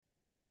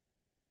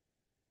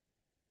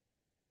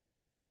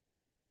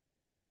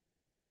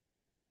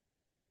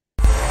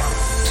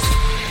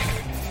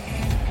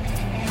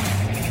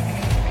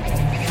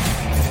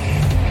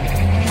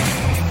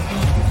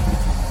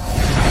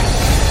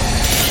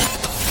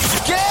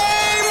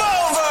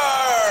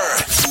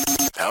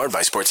Powered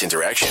by Sports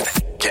Interaction,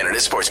 Canada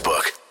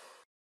Sportsbook.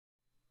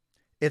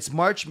 It's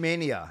March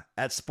Mania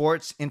at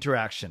Sports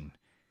Interaction.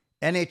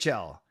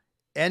 NHL,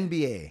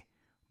 NBA,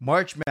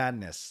 March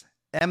Madness,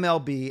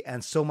 MLB,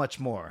 and so much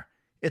more.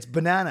 It's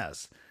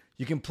bananas.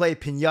 You can play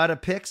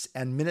Piñata Picks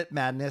and Minute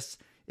Madness,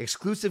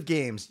 exclusive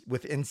games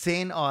with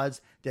insane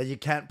odds that you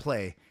can't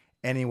play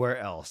anywhere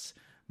else.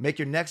 Make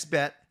your next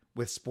bet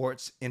with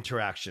Sports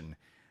Interaction.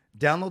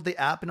 Download the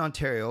app in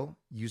Ontario,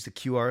 use the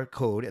QR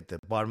code at the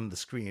bottom of the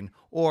screen,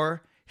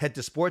 or head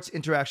to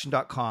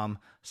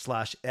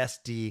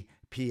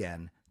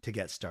sportsinteraction.com/SDPN to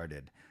get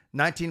started.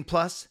 19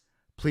 plus,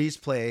 please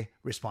play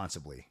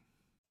responsibly.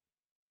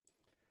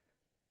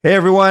 Hey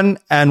everyone,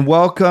 and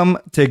welcome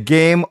to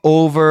Game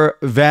Over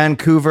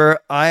Vancouver.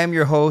 I am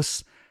your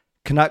host,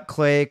 Canuck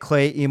Clay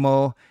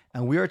Emo,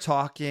 and we are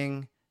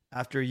talking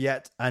after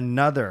yet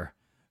another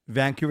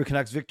Vancouver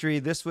Canucks victory.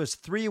 This was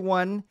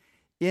 3-1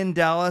 in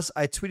Dallas.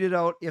 I tweeted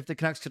out if the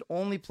Canucks could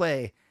only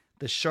play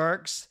the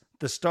Sharks,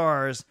 the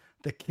Stars,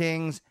 the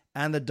Kings,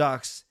 and the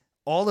Ducks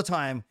all the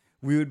time,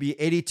 we would be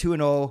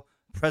 82-0,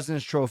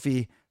 President's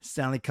Trophy,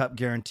 Stanley Cup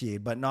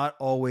guaranteed, but not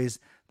always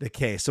the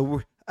case.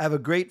 So I have a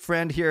great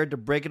friend here to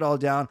break it all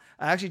down.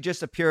 I actually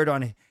just appeared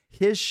on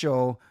his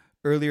show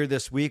earlier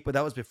this week, but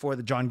that was before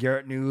the John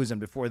Garrett news and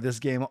before this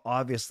game,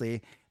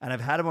 obviously. And I've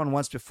had him on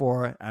once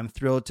before. I'm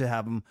thrilled to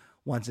have him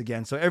once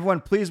again. So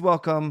everyone, please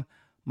welcome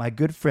my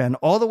good friend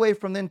all the way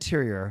from the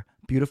interior,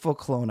 beautiful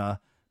Kelowna,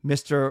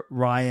 Mr.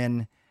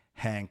 Ryan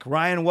Hank.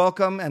 Ryan,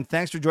 welcome, and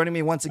thanks for joining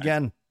me once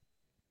again.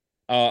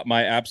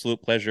 My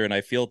absolute pleasure, and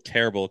I feel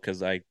terrible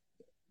because I'm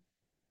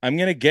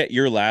going to get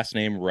your last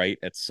name right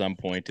at some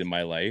point in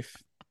my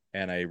life,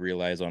 and I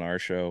realize on our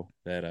show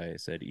that I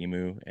said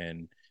Emu,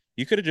 and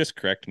you could have just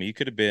corrected me. You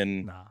could have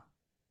been... Nah.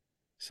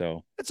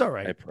 So it's all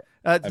right.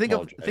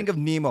 Think of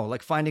Nemo,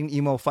 like finding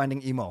emo.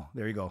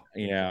 There you go.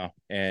 Yeah,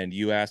 and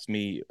you asked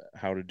me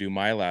how to do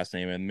my last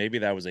name, and maybe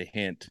that was a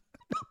hint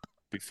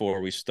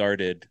before we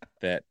started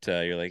that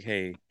you're like,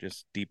 hey,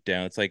 just deep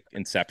down, it's like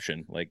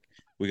Inception. Like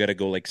we got to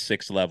go like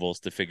 6 levels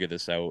to figure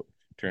this out.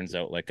 Turns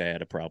out like I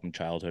had a problem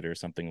childhood or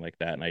something like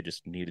that, and I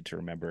just needed to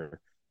remember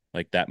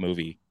like that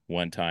movie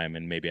one time,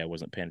 and maybe I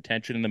wasn't paying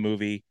attention in the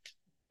movie,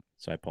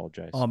 so I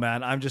apologize. Oh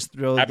man, I'm just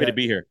thrilled. Happy to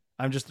be here.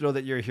 I'm just thrilled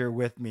that you're here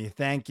with me.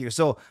 Thank you.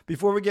 So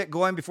before we get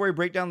going, before we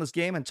break down this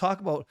game and talk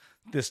about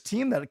this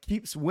team that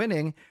keeps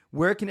winning,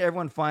 where can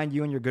everyone find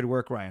you and your good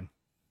work, Ryan?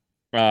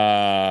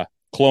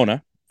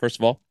 Kelowna, first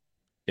of all.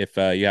 If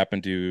you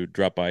happen to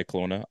drop by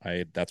Kelowna,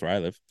 that's where I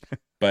live.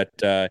 But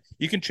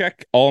you can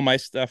check all my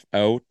stuff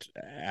out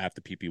at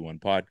the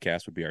PP1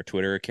 podcast would be our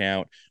Twitter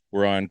account.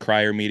 We're on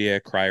Crier Media,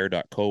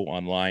 crier.co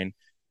online.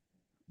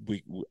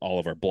 We all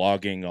of our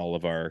blogging, all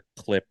of our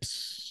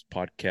clips,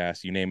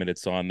 podcasts, you name it,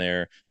 it's on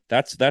there.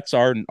 That's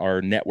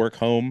our network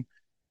home.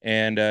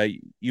 And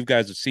you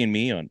guys have seen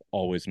me on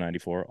Always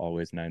 94,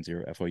 Always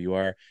 90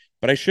 FOUR.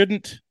 But I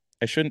shouldn't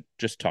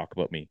just talk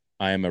about me.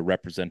 I am a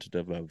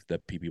representative of the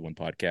PP1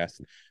 podcast.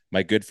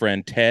 My good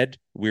friend Ted,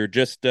 we're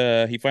just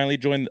he finally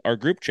joined our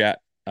group chat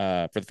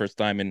for the first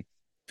time in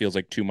feels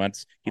like 2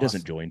 months. He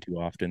doesn't join too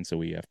often, so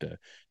we have to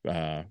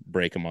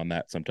break him on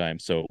that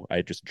sometimes. So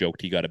I just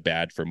joked he got a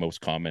badge for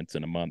most comments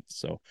in a month.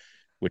 So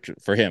which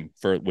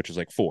is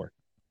like 4.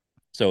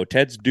 So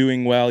Ted's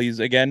doing well. He's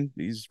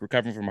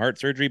recovering from heart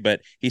surgery,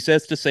 but he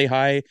says to say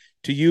hi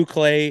to you,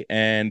 Clay,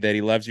 and that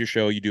he loves your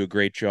show. You do a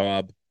great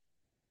job.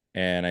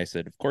 And I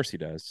said, of course he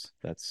does.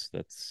 That's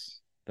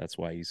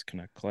why he's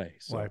Canuck Clay.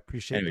 So well, I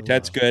appreciate it. Anyway,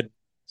 Ted's good.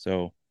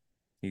 So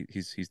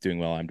he's doing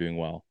well. I'm doing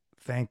well.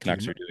 Thank you.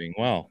 Canucks are doing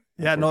well.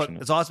 Yeah, no,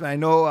 it's awesome. I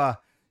know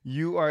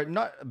you are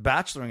not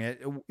bacheloring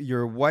it.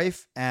 Your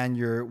wife and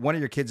one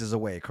of your kids is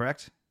away,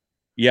 correct?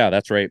 Yeah,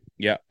 that's right.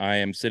 Yeah, I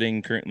am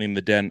sitting currently in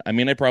the den. I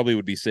mean, I probably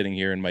would be sitting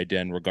here in my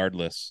den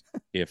regardless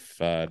if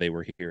they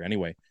were here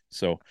anyway.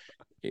 So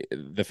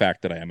the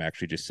fact that I am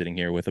actually just sitting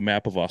here with a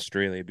map of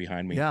Australia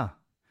behind me. Yeah.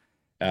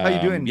 How you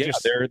doing? Yeah,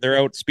 they're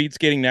out speed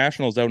skating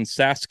nationals out in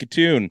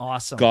Saskatoon.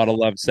 Awesome. Gotta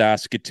love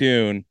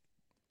Saskatoon.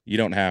 You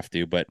don't have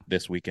to, but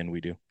this weekend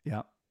we do.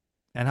 Yeah.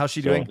 And how's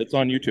she doing? It's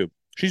on YouTube.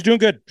 She's doing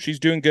good.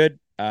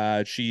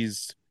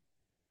 She's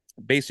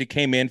basically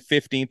came in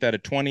 15th out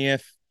of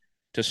 20th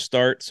to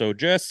start. So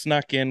just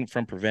snuck in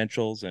from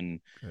provincials, and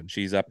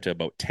she's up to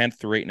about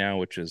 10th right now,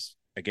 which is,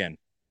 again,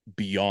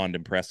 beyond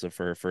impressive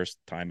for her first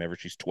time ever.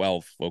 She's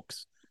 12,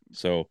 folks.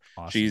 So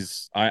awesome.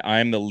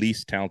 I'm the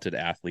least talented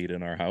athlete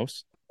in our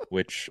house,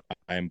 which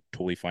I'm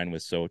totally fine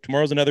with. So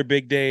tomorrow's another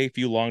big day, a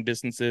few long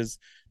distances.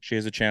 She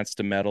has a chance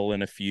to medal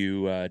in a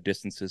few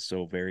distances.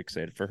 So very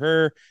excited for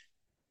her.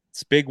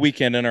 It's a big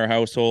weekend in our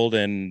household,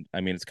 and I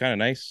mean, it's kind of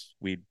nice.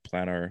 We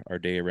plan our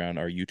day around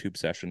our YouTube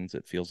sessions,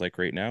 it feels like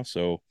right now.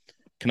 So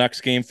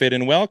Canucks game fit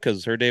in well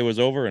because her day was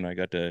over and I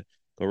got to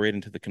go right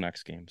into the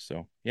Canucks game.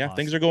 So yeah, awesome.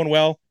 Things are going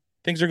well.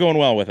 Things are going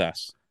well with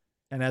us.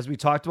 And as we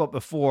talked about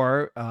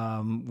before,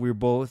 we're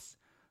both,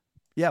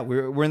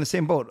 we're in the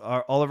same boat.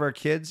 All of our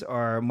kids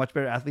are much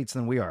better athletes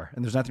than we are,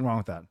 and there's nothing wrong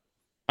with that.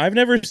 I've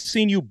never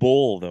seen you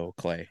bowl though,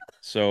 Clay.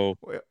 So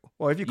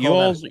well, if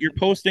you're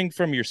posting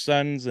from your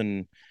sons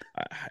and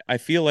I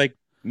feel like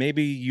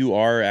maybe you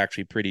are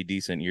actually pretty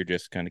decent. You're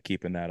just kind of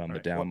keeping that on the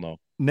Well, down low.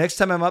 next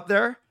time I'm up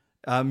there,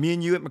 me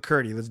and you at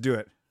McCurdy, let's do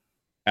it.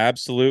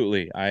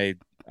 Absolutely. I'd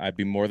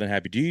be more than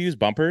happy. Do you use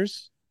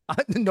bumpers?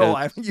 No, Because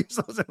I haven't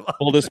used those in a full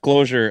while.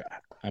 disclosure,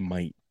 I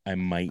might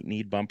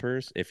need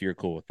bumpers if you're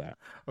cool with that.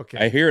 I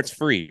Okay. hear it's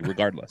free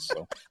regardless.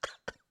 So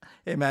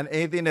Hey, man,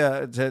 anything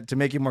to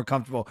make you more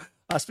comfortable.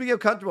 Speaking of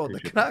comfortable, the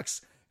appreciate that.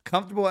 Canucks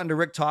comfortable under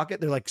Rick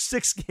Tocchet. They're like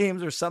 6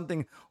 games or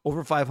something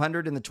over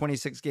 500 in the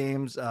 26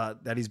 games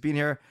that he's been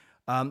here.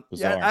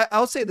 Bizarre.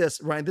 I'll say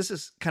this, Ryan. This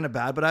is kind of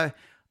bad, but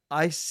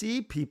I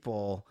see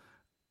people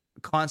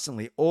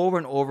constantly over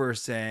and over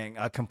saying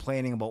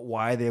complaining about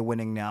why they're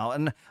winning now,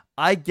 and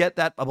I get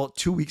that about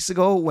 2 weeks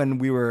ago when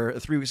we were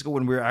 3 weeks ago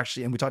when we were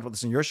actually, and we talked about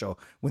this in your show,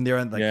 when they're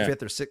in like Yeah.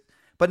 fifth or sixth.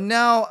 But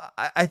now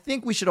I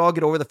think we should all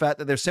get over the fact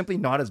that they're simply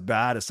not as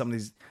bad as some of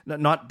these,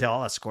 not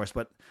Dallas, of course,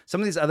 but some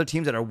of these other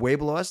teams that are way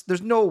below us.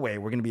 There's no way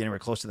we're going to be anywhere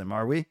close to them,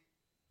 are we?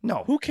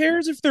 No. Who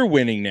cares if they're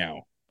winning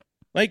now?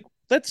 Like,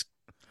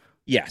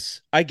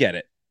 yes, I get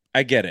it.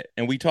 I get it.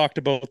 And we talked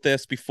about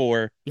this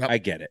before. Yep. I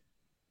get it.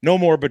 No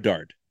more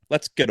Bedard.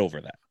 Let's get over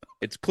that.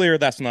 It's clear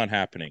that's not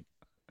happening.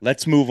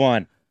 Let's move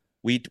on.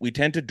 We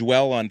tend to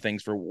dwell on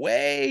things for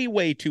way,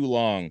 way too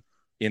long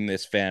in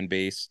this fan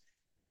base.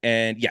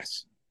 And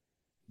yes,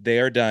 they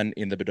are done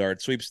in the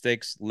Bedard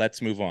sweepstakes.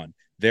 Let's move on.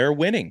 They're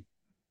winning.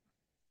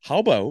 How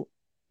about,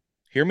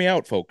 hear me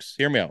out, folks.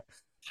 Hear me out.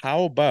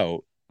 How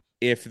about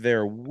if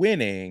they're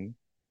winning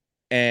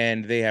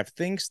and they have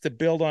things to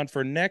build on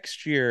for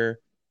next year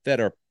that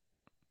are,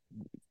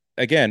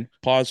 again,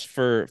 pause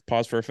for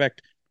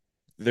effect.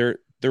 They're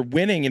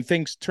winning and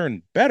things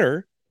turn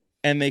better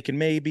and they can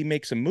maybe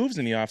make some moves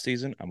in the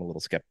offseason. I'm a little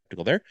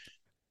skeptical there.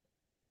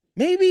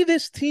 Maybe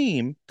this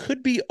team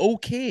could be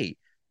okay.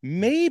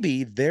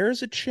 Maybe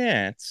there's a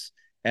chance,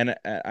 and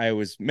I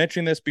was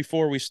mentioning this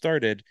before we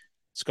started,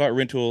 Scott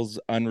Rintoul's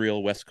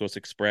Unreal West Coast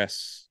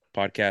Express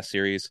podcast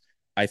series,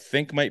 I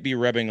think might be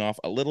rubbing off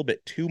a little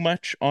bit too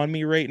much on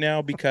me right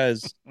now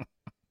because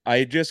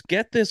I just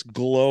get this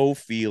glow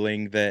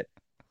feeling that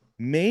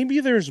maybe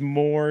there's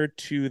more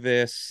to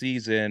this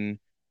season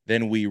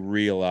than we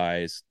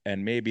realize,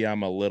 and maybe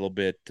I'm a little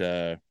bit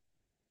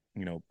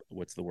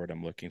what's the word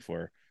I'm looking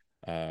for?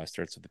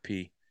 Starts with the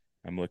P.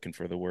 I'm looking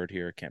for the word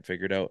here. I can't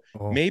figure it out.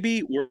 Oh.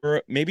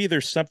 Maybe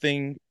there's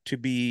something to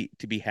be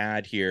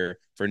had here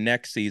for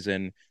next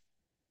season,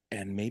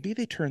 and maybe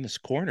they turn this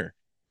corner.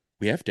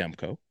 We have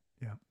Demko.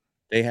 Yeah.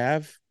 They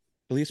have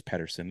Elias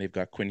Pettersson. They've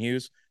got Quinn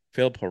Hughes.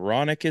 Phil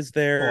Peronic is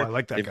there. Oh, I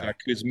like that They've guy. got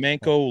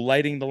Kuzmenko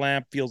lighting the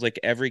lamp. Feels like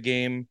every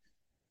game.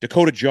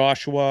 Dakota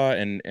Joshua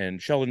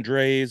and Sheldon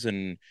Drays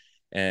and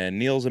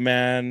Neil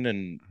Zaman,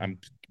 and I'm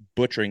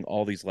butchering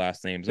all these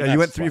last names. Yeah, you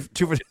went 2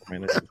 for.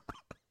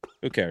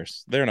 Who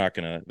cares? They're not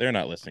listening to They're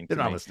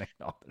not me. listening.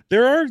 No.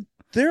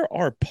 There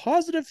are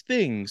positive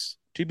things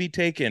to be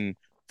taken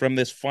from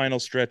this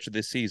final stretch of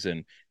this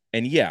season.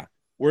 And yeah,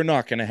 we're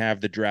not going to have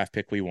the draft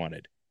pick we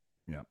wanted.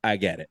 Yeah. I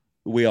get it.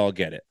 We all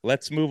get it.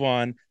 Let's move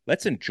on.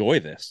 Let's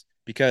enjoy this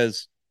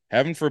because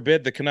heaven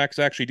forbid the Canucks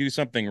actually do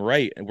something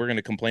right, and we're going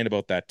to complain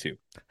about that too.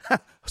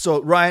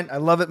 So, Ryan, I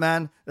love it,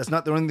 man. That's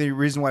not the only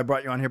reason why I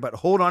brought you on here, but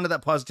hold on to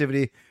that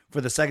positivity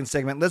for the second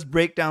segment. Let's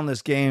break down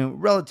this game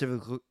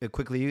relatively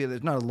quickly.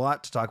 There's not a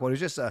lot to talk about. It was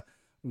just a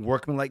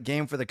workmanlike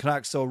game for the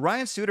Canucks. So,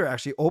 Ryan Suter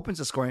actually opens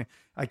the scoring.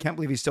 I can't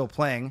believe he's still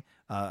playing.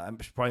 I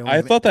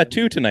thought that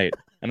too tonight,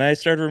 and I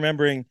started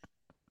remembering,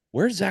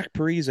 where's Zach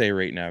Parise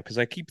right now? Because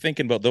I keep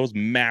thinking about those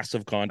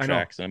massive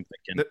contracts, and I'm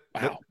thinking,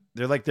 wow.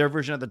 They're like their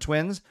version of the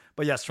Twins,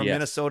 but yes, from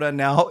Minnesota,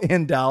 now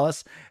in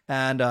Dallas.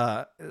 And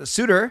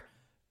Suter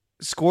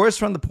scores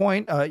from the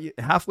point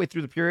halfway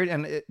through the period.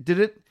 And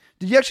did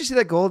you actually see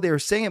that goal? They were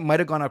saying it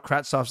might have gone off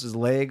Kratzov's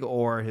leg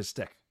or his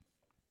stick.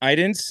 I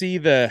didn't see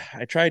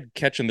I tried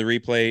catching the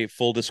replay.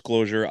 Full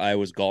disclosure, I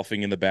was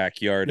golfing in the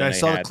backyard. Yeah, and I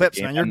saw the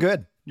clips, man. You're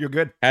good. You're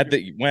good.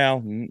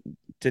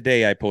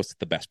 Today I posted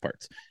the best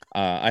parts.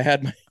 I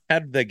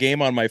had the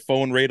game on my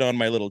phone right on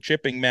my little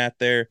chipping mat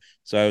there.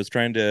 So I was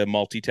trying to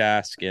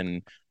multitask.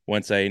 And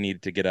once I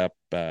needed to get up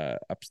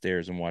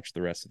upstairs and watch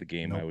the rest of the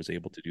game, I was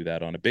able to do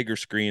that on a bigger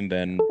screen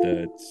than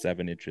the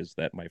 7 inches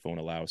that my phone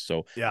allows.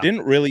 So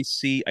didn't really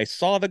see, I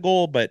saw the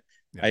goal, but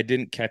I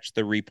didn't catch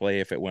the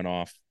replay if it went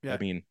off. Yeah. I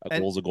mean, a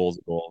goal's a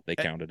goal. They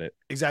counted it.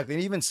 Exactly.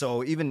 And even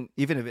so, even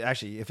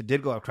if it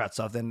did go off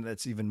Kratzov, then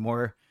that's even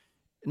more.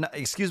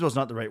 Excusable is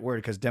not the right word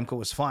because Demko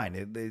was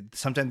fine.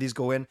 Sometimes these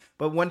go in.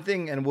 But one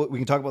thing, and we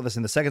can talk about this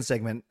in the second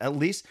segment, at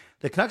least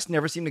the Canucks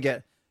never seem to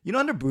get,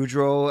 under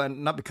Boudreau,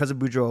 and not because of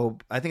Boudreau,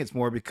 I think it's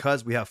more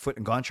because we have Foote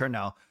and Gonchar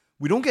now.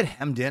 We don't get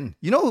hemmed in.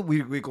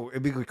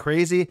 It'd be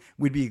crazy.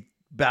 We'd be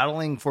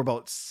battling for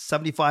about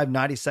 75,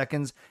 90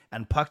 seconds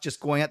and puck just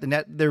going at the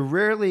net. They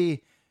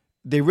rarely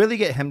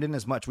get hemmed in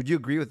as much. Would you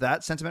agree with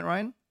that sentiment,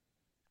 Ryan?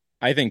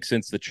 I think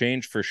since the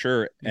change for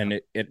sure,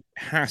 and it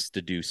has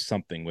to do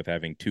something with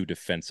having 2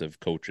 defensive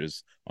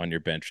coaches on your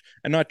bench,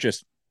 and not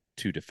just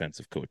 2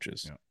 defensive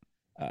coaches,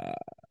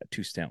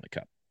 2 Stanley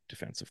Cup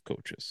defensive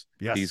coaches.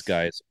 Yes. These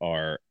guys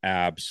are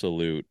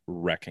absolute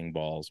wrecking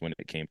balls when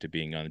it came to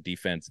being on the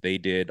defense. They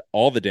did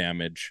all the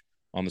damage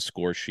on the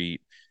score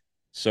sheet.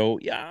 So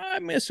yeah,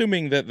 I'm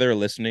assuming that they're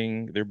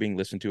listening. They're being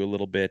listened to a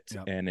little bit,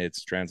 Yep. and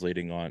it's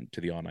translating on to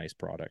the on ice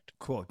product.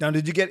 Cool. Now,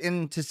 did you get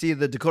in to see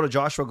the Dakota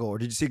Joshua goal, or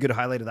did you see a good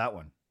highlight of that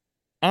one?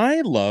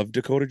 I love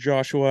Dakota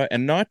Joshua,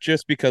 and not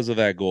just because of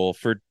that goal,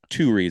 for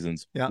two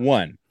reasons. Yeah.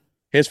 One,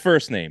 his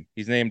first name.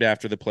 He's named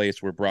after the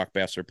place where Brock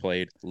Besser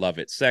played. Love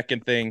it.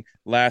 Second thing,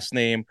 last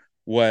name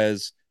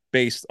was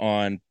based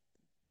on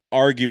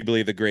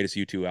arguably the greatest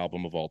U2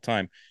 album of all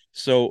time.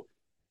 So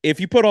if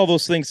you put all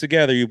those things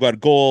together, you've got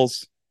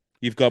goals,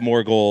 you've got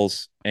more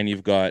goals, and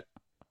you've got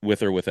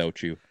With or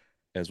Without You,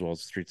 as well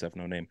as Streets Have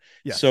No Name.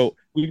 Yes. So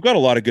we've got a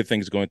lot of good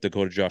things going with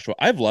Dakota Joshua.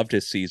 I've loved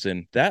his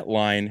season. That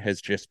line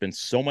has just been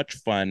so much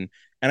fun.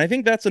 And I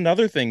think that's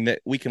another thing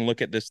that we can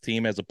look at this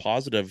team as a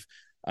positive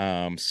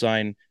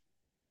sign.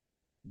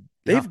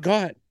 They've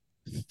got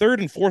third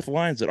and fourth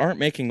lines that aren't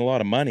making a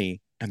lot of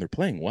money, and they're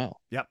playing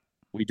well. Yep.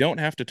 We don't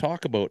have to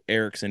talk about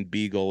Eriksson,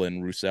 Beagle,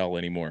 and Roussel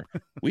anymore.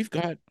 We've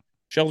got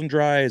Sheldon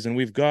Dries, and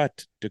we've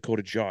got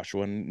Dakota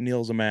Joshua and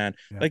Neil Zaman.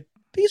 Yep. Like,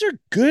 these are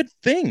good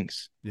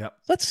things. Yep.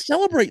 Let's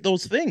celebrate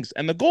those things.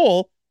 And the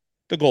goal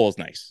is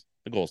nice.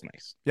 The goal is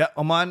nice. Yeah,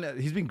 Oman,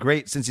 he's been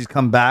great since he's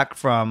come back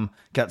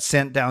got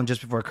sent down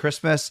just before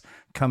Christmas,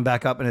 come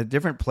back up in a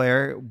different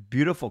player,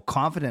 beautiful,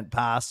 confident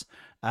pass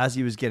as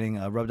he was getting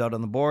rubbed out on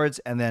the boards.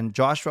 And then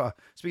Joshua,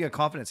 speaking of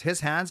confidence,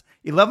 his hands,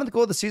 11th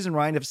goal of the season,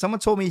 Ryan. If someone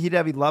told me he'd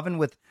have 11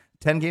 with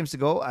 10 games to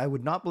go, I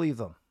would not believe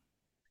them.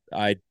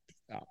 I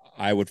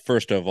would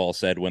first of all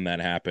said when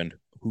that happened,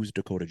 who's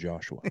Dakota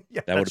Joshua?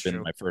 Yeah, that would have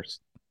been my first.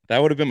 That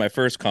would have been my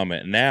first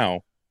comment. And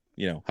now,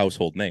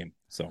 household name.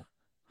 So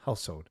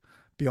household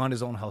beyond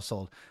his own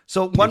household.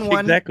 So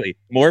 1-1. Exactly.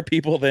 More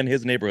people than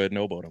his neighborhood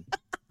know about him.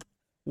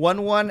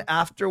 1-1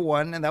 after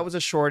one, and that was a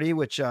shorty,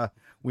 which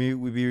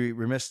we'd be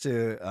remiss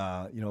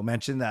to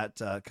mention that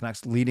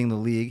Canucks leading the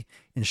league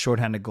in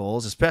shorthanded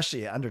goals,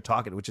 especially under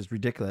Tocchet, which is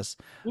ridiculous.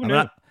 And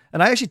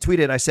I actually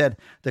tweeted, I said,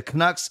 the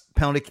Canucks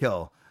penalty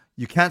kill.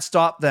 You can't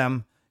stop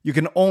them. You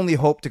can only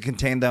hope to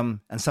contain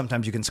them, and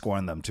sometimes you can score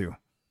on them too.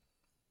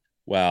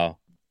 Well,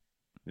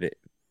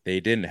 they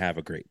didn't have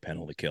a great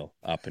penalty kill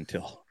up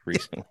until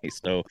recently.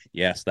 So,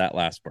 yes, that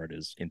last part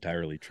is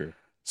entirely true.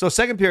 So,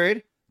 second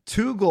period,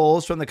 2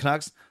 goals from the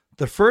Canucks.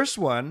 The first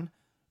one,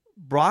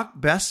 Brock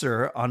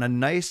Besser on a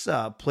nice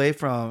play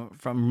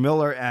from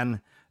Miller,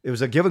 and it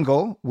was a give and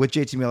go with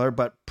JT Miller.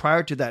 But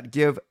prior to that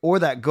give or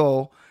that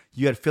goal,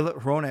 you had Philip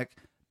Hronek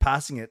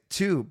passing it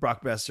to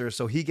Brock Besser.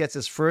 So he gets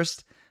his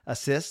first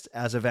assist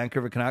as a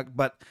Vancouver Canuck.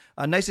 But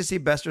nice to see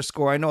Besser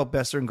score. I know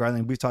Besser and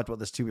Garland, we've talked about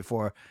this too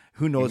before.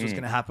 Who knows what's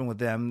going to happen with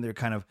them? They're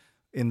kind of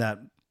in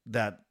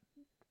that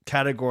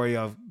category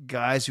of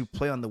guys who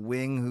play on the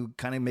wing who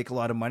kind of make a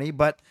lot of money.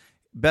 But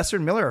Besser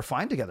and Miller are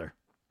fine together.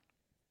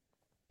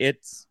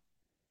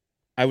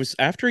 I was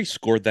after he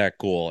scored that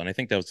goal, and I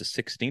think that was the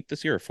 16th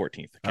this year or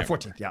 14th.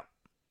 14th, yeah.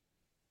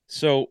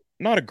 So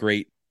not a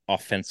great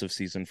offensive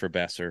season for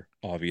Besser,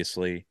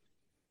 obviously.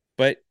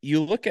 But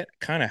you look at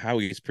kind of how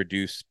he's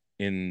produced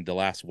in the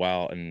last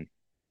while, and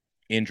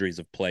injuries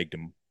have plagued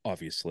him,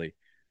 obviously.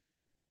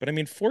 But I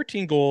mean,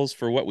 14 goals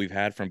for what we've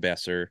had from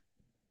Besser,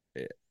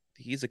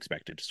 he's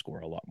expected to score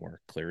a lot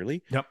more,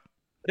 clearly. Yep.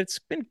 But it's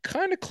been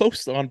kind of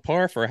close on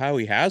par for how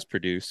he has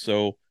produced.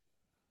 So,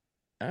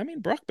 I mean,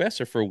 Brock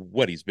Besser, for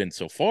what he's been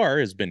so far,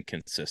 has been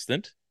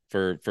consistent.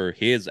 For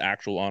his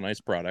actual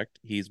on-ice product,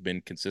 he's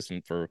been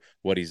consistent for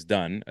what he's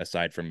done,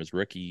 aside from his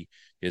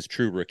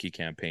true rookie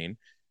campaign.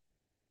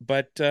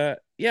 But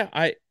yeah,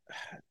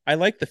 I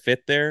like the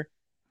fit there.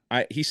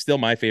 He's still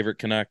my favorite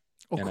Canuck.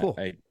 Oh, and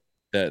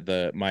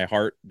cool. My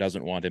heart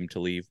doesn't want him to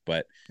leave,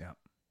 but yeah,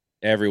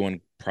 everyone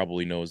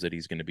probably knows that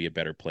he's going to be a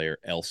better player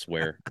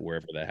elsewhere,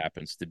 wherever that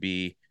happens to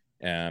be.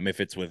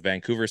 If it's with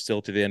Vancouver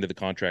still to the end of the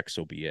contract,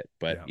 so be it.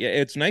 But yeah,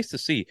 it's nice to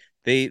see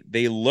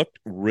they looked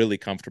really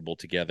comfortable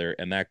together,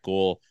 and that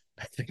goal,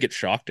 I think it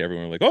shocked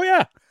everyone. Like, oh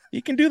yeah,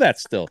 he can do that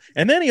still.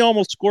 And then he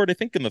almost scored, I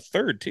think, in the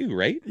third too,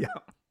 right?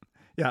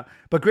 Yeah.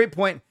 But great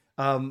point.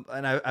 And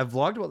I've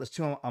vlogged about this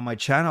too on my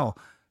channel.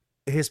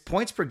 His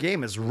points per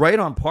game is right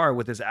on par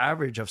with his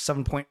average of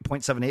 7.78,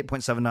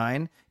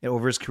 0.79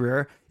 over his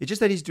career. It's just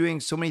that he's doing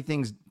so many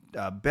things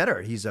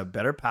better. He's a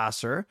better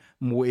passer,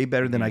 way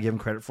better than I give him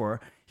credit for.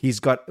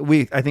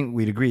 I think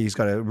we'd agree, he's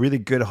got a really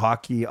good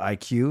hockey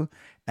IQ,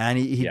 and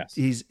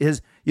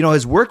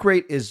his work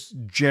rate is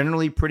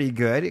generally pretty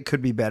good. It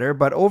could be better,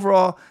 but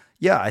overall,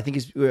 yeah, I think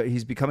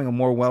he's becoming a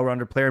more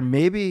well-rounded player.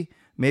 Maybe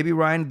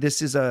Ryan,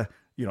 this is it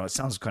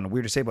sounds kind of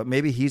weird to say, but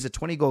maybe he's a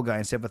 20-goal guy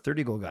instead of a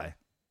 30-goal guy.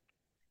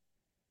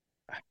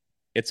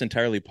 It's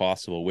entirely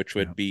possible, which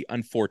would be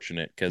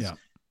unfortunate because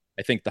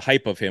I think the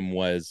hype of him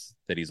was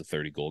that he's a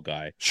 30-goal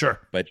guy. Sure.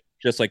 But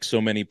just like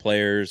so many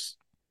players,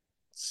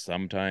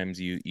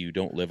 sometimes you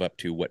don't live up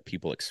to what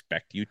people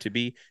expect you to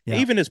be,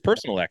 even his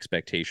personal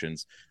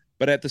expectations.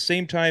 But at the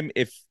same time,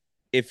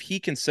 if he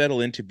can settle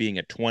into being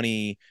a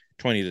 20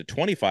 to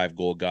 25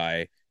 goal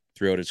guy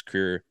throughout his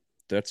career,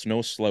 that's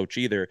no slouch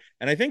either.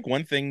 And I think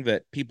one thing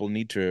that people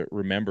need to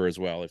remember as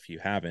well, if you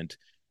haven't,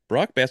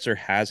 Brock Besser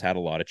has had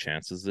a lot of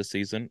chances this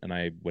season, and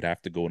I would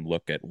have to go and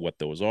look at what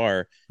those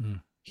are.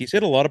 He's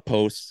hit a lot of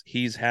posts.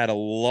 He's had a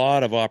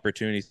lot of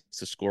opportunities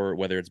to score,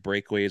 whether it's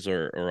breakaways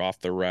or off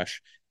the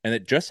rush, and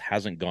it just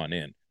hasn't gone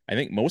in. I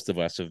think most of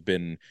us have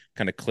been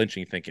kind of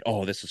clinching, thinking,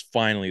 oh, this is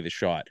finally the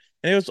shot.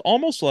 And it was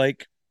almost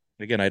like,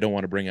 again, I don't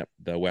want to bring up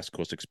the West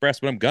Coast Express,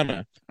 but I'm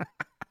gonna.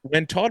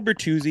 When Todd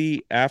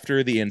Bertuzzi,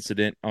 after the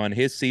incident on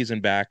his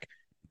season back,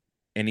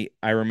 and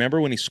I remember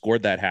when he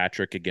scored that hat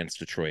trick against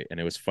Detroit, and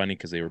it was funny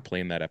because they were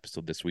playing that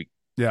episode this week.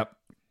 Yep.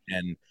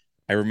 And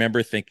I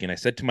remember thinking, I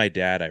said to my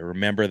dad, I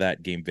remember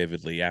that game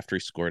vividly. After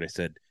he scored, I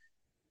said,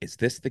 is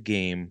this the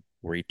game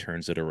where he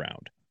turns it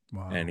around?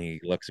 Wow. And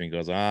he looks at me and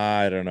goes,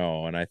 I don't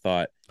know. And I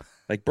thought,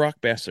 like, Brock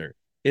Besser,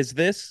 is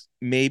this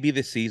maybe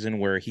the season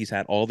where he's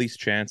had all these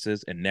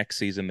chances and next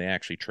season they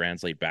actually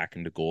translate back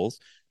into goals?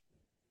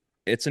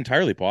 It's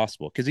entirely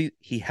possible because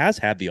he has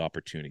had the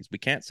opportunities. We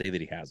can't say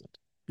that he hasn't.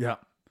 Yeah.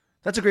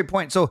 That's a great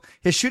point. So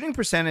his shooting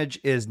percentage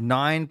is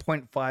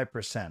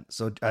 9.5%.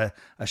 So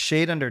a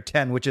shade under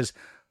 10, which is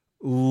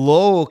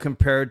low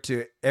compared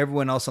to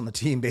everyone else on the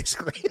team,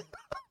 basically.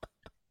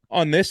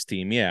 On this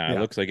team, yeah, it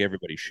looks like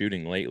everybody's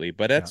shooting lately,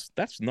 but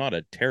that's not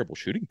a terrible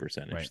shooting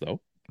percentage,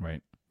 though.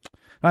 Right.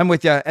 I'm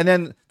with you. And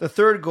then the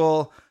third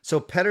goal.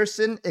 So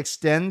Pettersson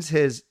extends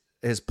his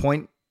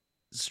point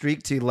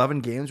streak to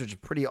 11 games, which is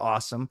pretty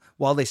awesome.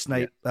 While they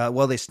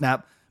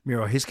snap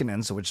Miro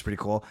Heiskanen, so which is pretty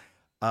cool.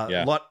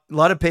 A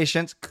lot of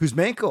patience.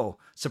 Kuzmenko,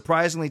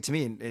 surprisingly to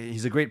me,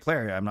 he's a great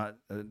player. I'm not,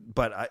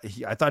 but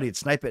I thought he'd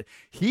snipe it.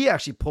 He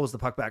actually pulls the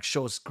puck back,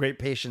 shows great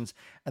patience,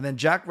 and then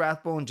Jack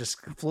Rathbone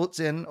just floats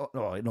in.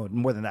 Oh no,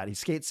 more than that. He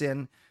skates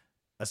in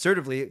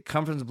assertively,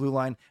 comes from the blue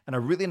line, and a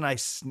really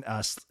nice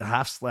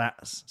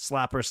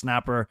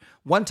snapper,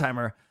 one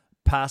timer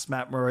past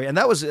Matt Murray, and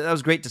that was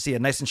great to see. A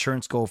nice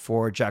insurance goal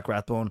for Jack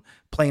Rathbone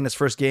playing his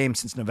first game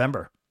since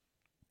November.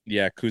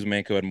 Yeah,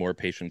 Kuzmenko had more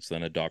patience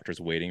than a doctor's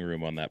waiting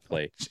room on that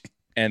play.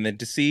 And then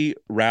to see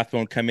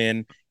Rathbone come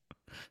in,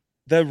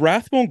 the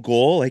Rathbone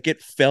goal, like it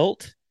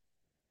felt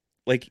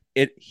like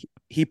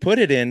he put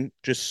it in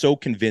just so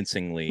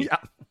convincingly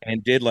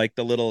and did like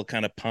the little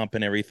kind of pump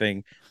and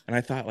everything. And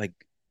I thought like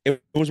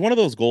it was one of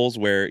those goals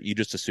where you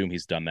just assume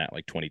he's done that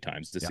like 20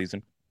 times this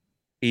season.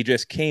 He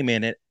just came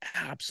in and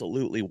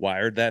absolutely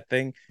wired that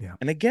thing. Yeah.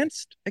 And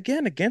against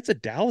a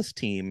Dallas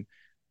team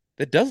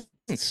that doesn't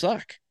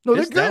suck. No,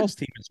 this Dallas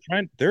team is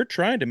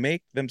trying to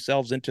make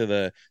themselves into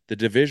the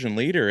division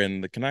leader,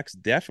 and the Canucks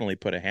definitely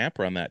put a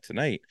hamper on that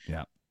tonight.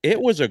 Yeah. It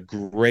was a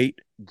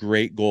great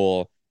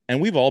goal. And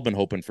we've all been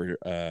hoping for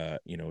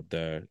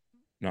the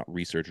not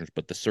resurgence,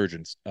 but the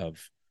surgence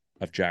of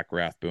Jack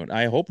Rathbone.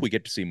 I hope we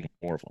get to see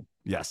more of him.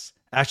 Yes.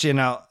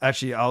 Actually,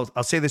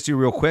 I'll say this to you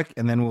real quick,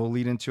 and then we'll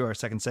lead into our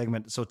second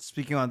segment. So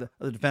speaking on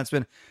the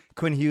defenseman,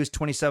 Quinn Hughes,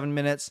 27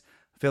 minutes,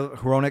 Phil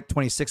Hronik,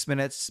 26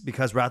 minutes,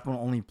 because Rathbone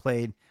only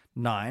played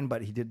 9,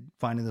 but he did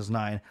find in those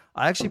 9.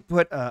 I actually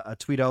put a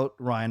tweet out,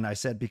 Ryan. I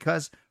said,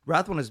 because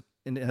Rathbone is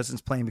in essence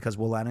playing because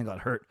Wolanin got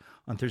hurt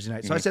on Thursday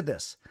night. So I said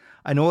this,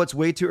 I know it's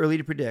way too early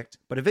to predict,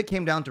 but if it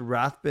came down to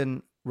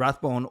Rathbone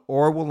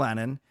or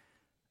Wolanin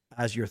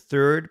as your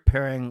third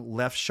pairing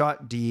left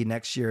shot D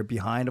next year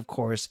behind, of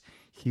course,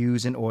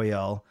 Hughes and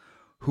Oyel,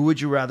 who would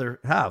you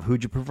rather have? Who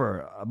would you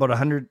prefer? About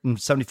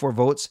 174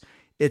 votes.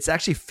 It's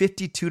actually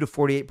 52 to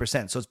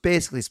 48%. So it's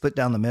basically split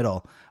down the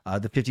middle.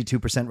 The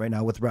 52% right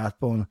now with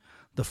Rathbone,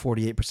 the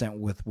 48%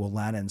 with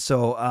Wolanin.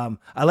 So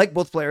I like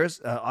both players.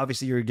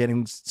 Obviously, you're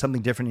getting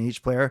something different in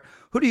each player.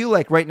 Who do you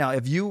like right now?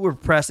 If you were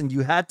pressed and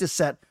you had to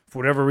set, for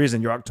whatever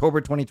reason, your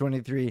October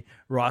 2023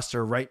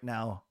 roster right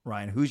now,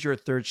 Ryan, who's your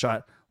third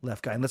shot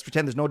left guy? And let's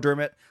pretend there's no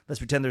Dermott. Let's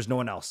pretend there's no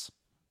one else.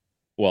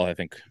 Well, I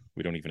think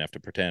we don't even have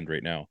to pretend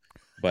right now.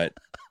 But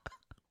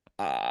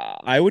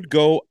I would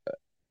go...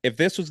 If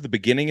this was the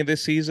beginning of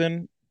this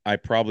season, I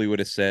probably would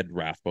have said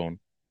Rathbone,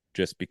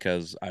 just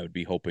because I would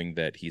be hoping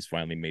that he's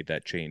finally made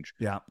that change.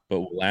 Yeah. But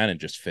Wolanin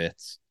just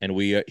fits. And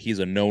he's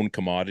a known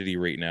commodity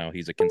right now.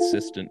 He's a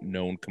consistent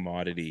known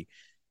commodity.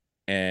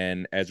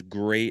 And as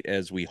great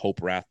as we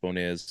hope Rathbone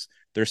is,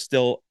 there's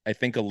still, I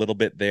think, a little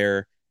bit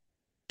there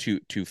to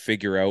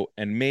figure out.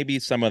 And maybe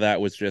some of that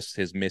was just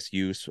his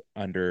misuse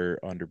under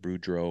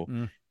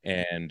Boudreau.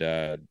 And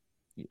I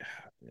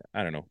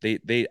don't know.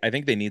 I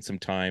think they need some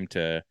time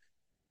to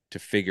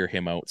figure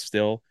him out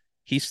still.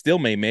 He still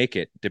may make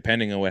it,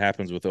 depending on what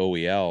happens with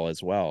OEL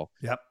as well.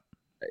 Yep.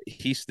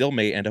 He still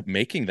may end up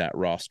making that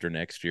roster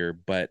next year,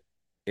 but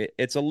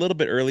it's a little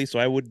bit early. So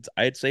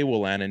I'd say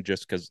Wolanin,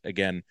 just because,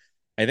 again,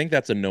 I think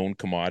that's a known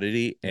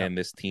commodity, and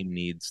this team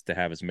needs to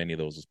have as many of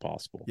those as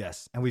possible.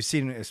 Yes. And we've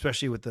seen,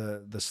 especially with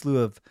the slew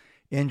of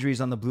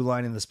injuries on the blue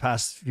line in this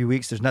past few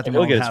weeks, there's nothing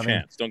wrong with having... He'll get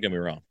his chance. Don't get me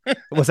wrong.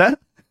 What's that?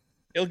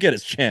 He'll get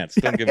his chance.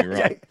 Don't get me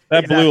wrong.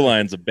 That blue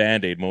line's a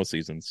Band-Aid most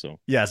seasons. So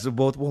so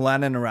both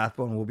Wolanin and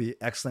Rathbone will be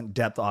excellent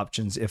depth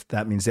options if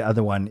that means the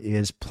other one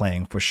is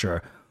playing for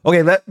sure.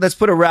 Okay, let's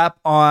put a wrap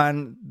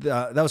on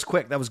that was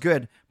quick. That was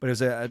good, but it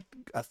was a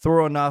a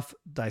thorough enough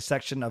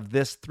dissection of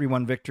this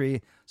 3-1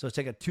 victory. So let's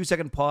take a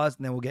 2-second pause,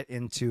 and then we'll get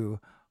into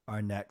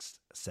our next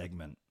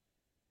segment.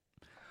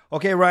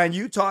 Okay, Ryan,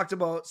 you talked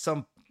about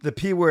the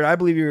P word. I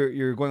believe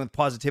you're going with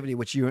positivity,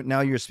 which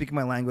you're speaking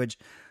my language.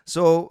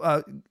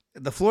 So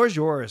the floor is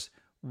yours.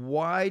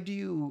 Why do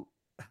you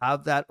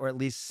have that, or at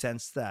least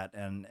sense that,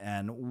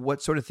 and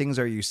what sort of things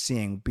are you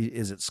seeing?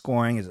 Is it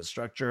scoring? Is it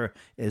structure?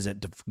 Is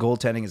it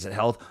goaltending? Is it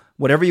health?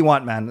 Whatever you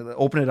want, man.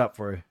 Open it up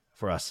for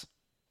us.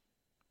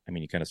 I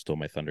mean, you kind of stole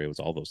my thunder. It was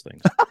all those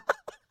things.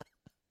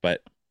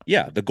 But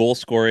yeah, the goal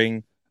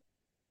scoring,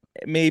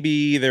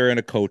 maybe they're in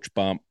a coach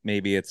bump.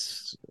 Maybe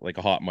it's like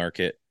a hot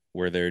market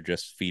where they're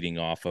just feeding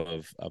off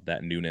of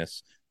that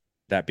newness.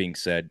 That being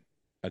said,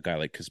 a guy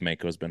like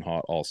Kuzmenko has been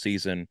hot all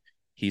season.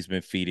 He's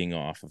been feeding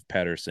off of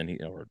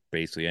Pettersson, or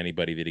basically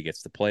anybody that he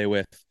gets to play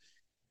with.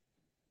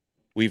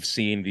 We've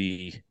seen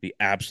the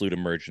absolute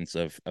emergence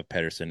of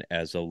Pettersson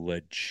as a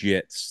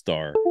legit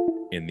star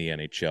in the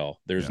NHL.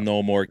 There's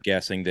no more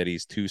guessing that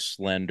he's too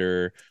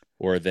slender,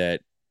 or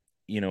that,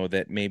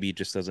 that maybe he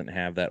just doesn't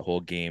have that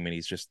whole game,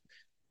 and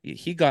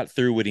he got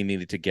through what he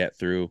needed to get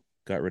through,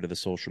 got rid of the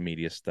social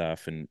media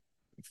stuff, and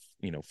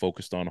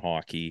focused on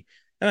hockey,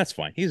 and that's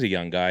fine. He's a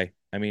young guy.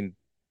 I mean,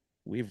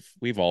 we've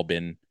all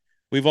been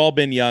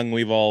young.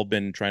 We've all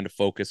been trying to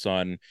focus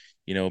on,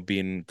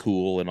 being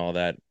cool and all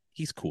that.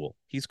 He's cool.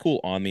 He's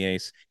cool on the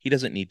ice. He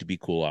doesn't need to be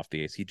cool off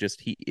the ice. He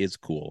is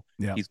cool.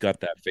 Yeah. He's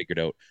got that figured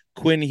out.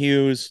 Quinn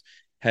Hughes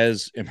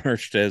has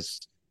emerged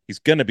as he's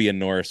going to be a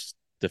Norris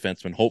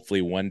defenseman.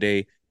 Hopefully one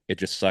day. It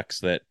just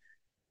sucks that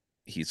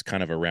he's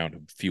kind of around a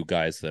few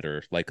guys that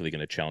are likely going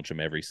to challenge him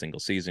every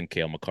single season.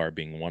 Cale Makar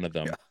being one of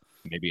them. Yeah.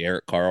 Maybe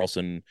Erik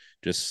Karlsson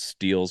just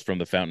steals from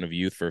the fountain of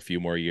youth for a few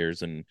more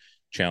years and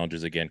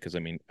challenges again. Because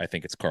I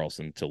think it's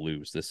Karlsson to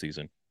lose this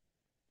season.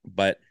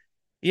 But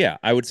yeah,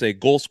 I would say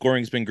goal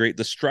scoring has been great.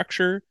 The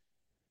structure,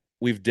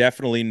 we've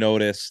definitely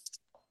noticed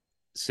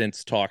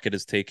since Tocchet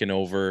has taken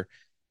over.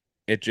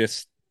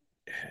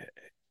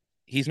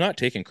 He's not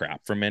taking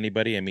crap from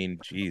anybody. I mean,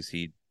 geez,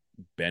 he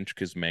benched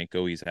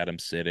Kuzmenko. He's had him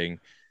sitting.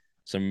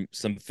 Some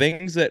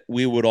things that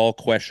we would all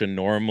question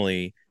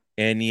normally,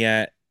 and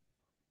yet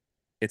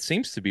it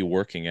seems to be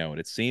working out.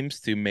 It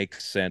seems to make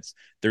sense.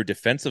 Their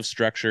defensive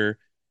structure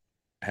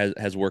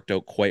has worked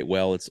out quite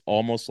well. It's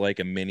almost like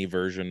a mini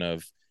version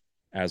of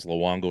as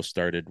Luongo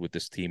started with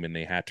this team, and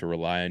they had to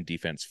rely on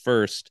defense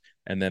first,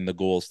 and then the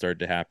goals started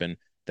to happen.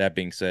 That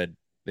being said,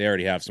 they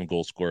already have some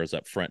goal scorers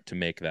up front to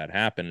make that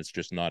happen. It's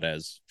just not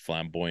as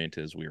flamboyant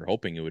as we were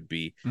hoping it would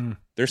be.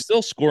 They're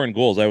still scoring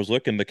goals. I was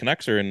looking, the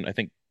Canucks are in, I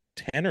think,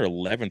 10 or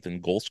 11th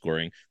in goal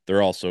scoring.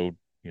 They're also,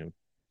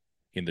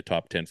 in the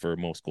top 10 for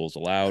most goals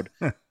allowed.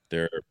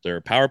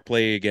 Their power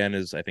play again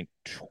is, I think,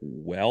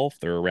 12th.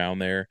 They're around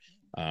there.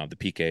 The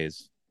PK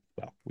is,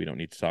 well, we don't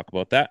need to talk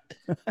about that.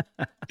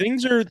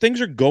 Things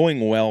are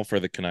going well for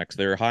the Canucks.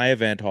 They're high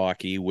event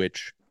hockey,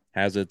 which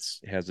has its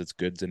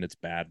goods and its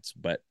bads,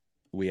 but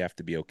we have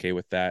to be okay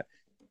with that.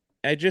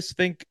 I just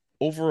think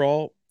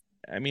overall,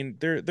 I mean,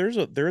 there's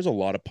a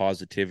lot of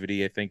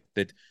positivity. I think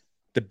that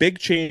the big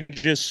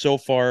changes so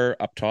far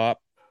up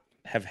top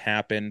have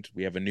happened.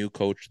 We have a new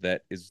coach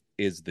that is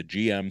the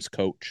GM's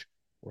coach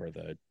or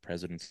the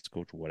president's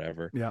coach,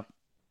 whatever. Yeah.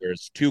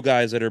 There's 2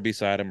 guys that are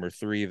beside him, or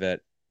 3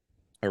 that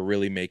are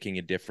really making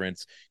a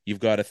difference.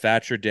 You've got a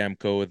Thatcher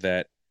Demko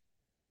that,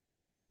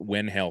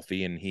 when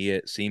healthy, and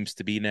it seems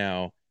to be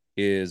now,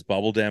 is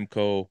Bubble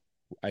Demko.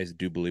 I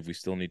do believe we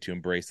still need to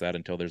embrace that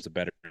until there's a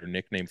better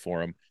nickname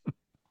for him.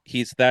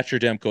 He's Thatcher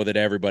Demko that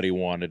everybody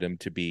wanted him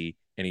to be,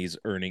 and he's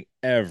earning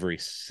every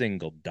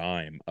single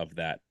dime of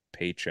that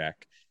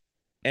paycheck.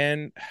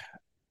 And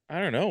I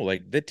don't know,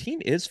 like, the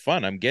team is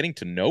fun. I'm getting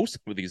to know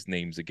some of these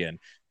names again,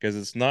 because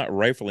it's not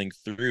rifling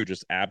through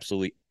just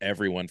absolutely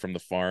everyone from the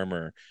farm,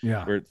 or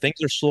where things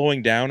are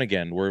slowing down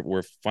again.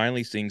 We're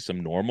finally seeing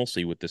some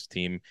normalcy with this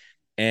team,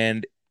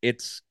 and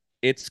it's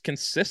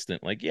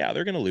consistent. Like, yeah,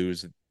 they're gonna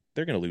lose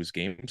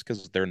games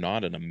because they're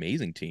not an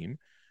amazing team,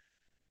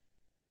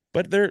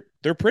 but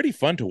they're pretty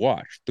fun to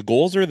watch. The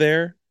goals are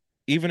there,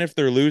 even if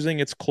they're losing,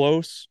 it's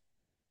close.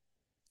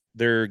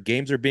 Their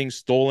games are being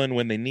stolen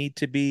when they need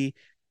to be.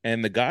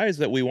 And the guys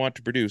that we want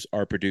to produce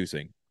are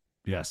producing.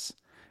 Yes.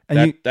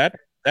 And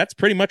that's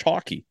pretty much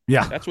hockey.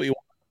 Yeah. That's what you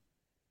want.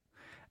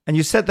 And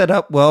you set that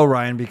up well,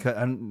 Ryan, because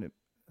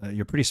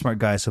you're a pretty smart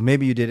guy, so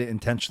maybe you did it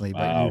intentionally.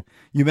 But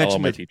you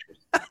mentioned my teachers.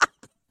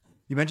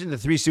 You mentioned the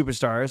 3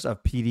 superstars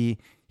of PD,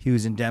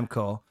 Hughes, and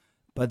Demko.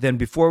 But then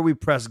before we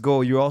press go,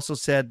 you also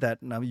said that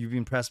you've been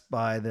impressed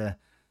by the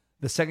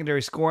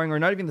secondary scoring, or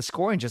not even the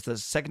scoring, just the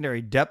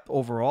secondary depth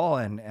overall,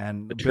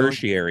 and the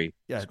tertiary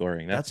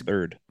scoring. That's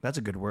third. That's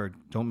a good word.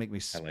 Don't make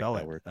me spell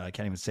it. Word. I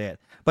can't even say it.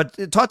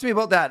 But talk to me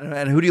about that,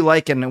 and who do you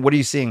like, and what are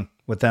you seeing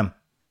with them?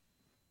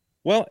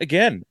 Well,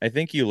 again, I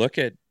think you look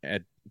at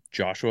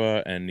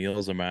Joshua and Neil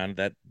Zaman.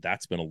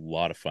 That's been a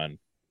lot of fun.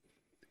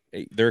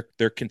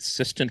 They're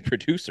consistent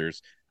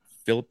producers.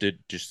 Philip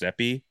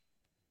Giuseppe,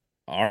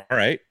 all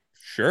right,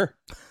 sure.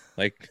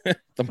 Like,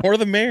 the more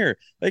the merrier.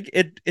 Like,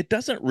 it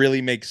doesn't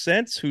really make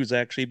sense who's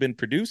actually been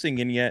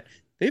producing, and yet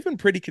they've been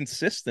pretty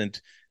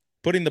consistent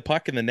putting the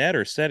puck in the net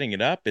or setting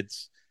it up.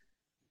 It's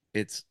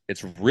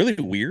really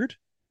weird,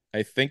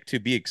 I think, to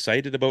be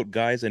excited about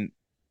guys, and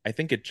I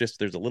think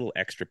there's a little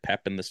extra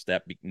pep in the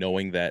step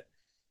knowing that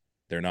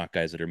they're not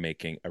guys that are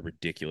making a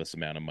ridiculous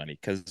amount of money,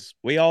 because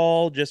we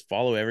all just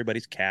follow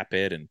everybody's cap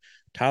it and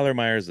Tyler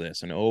Myers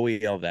this and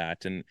OEL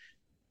that, and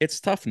it's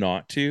tough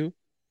not to.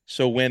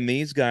 So when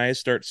these guys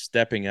start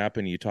stepping up,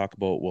 and you talk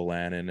about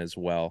Willanen as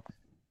well,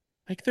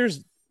 like there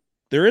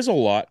is a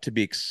lot to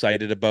be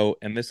excited about,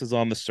 and this is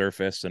on the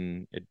surface,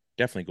 and it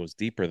definitely goes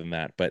deeper than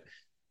that. But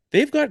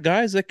they've got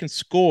guys that can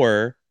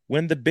score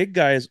when the big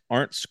guys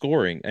aren't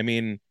scoring. I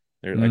mean,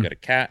 I got a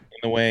cat in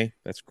the way.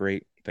 That's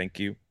great. Thank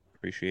you.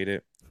 Appreciate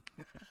it.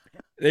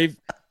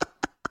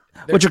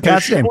 What's your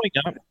cat's name?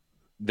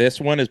 This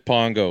one is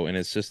Pongo, and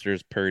his sister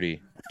is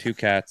Purdy. 2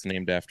 cats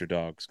named after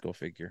dogs. Go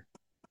figure.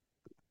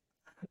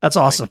 That's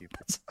awesome.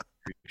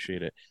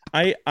 Appreciate it.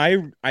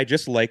 I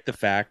just like the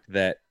fact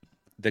that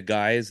the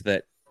guys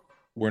that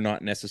we're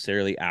not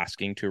necessarily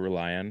asking to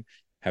rely on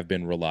have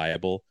been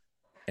reliable,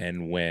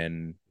 and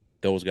when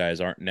those guys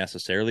aren't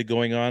necessarily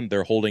going on,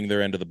 they're holding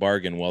their end of the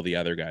bargain while the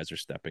other guys are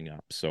stepping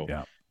up. So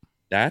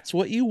that's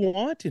what you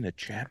want in a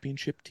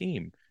championship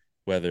team,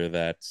 whether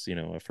that's,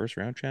 a first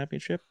round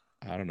championship.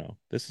 I don't know.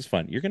 This is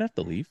fun. You're gonna have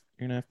to leave.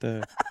 You're gonna have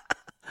to.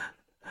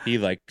 He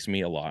likes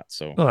me a lot,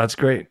 so. Oh, that's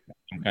great.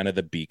 I'm kind of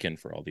the beacon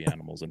for all the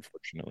animals.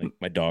 Unfortunately,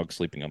 my dog's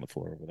sleeping on the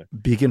floor over there.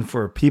 Beacon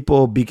for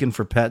people, beacon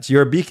for pets.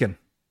 You're a beacon.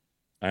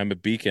 I'm a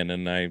beacon,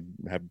 and I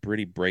have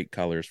pretty bright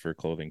colors for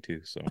clothing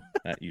too, so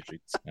that usually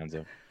stands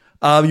out.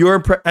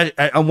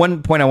 On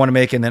one point I want to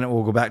make, and then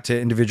we'll go back to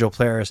individual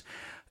players.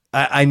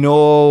 I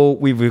know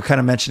we've kind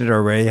of mentioned it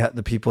already.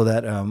 The people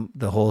that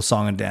the whole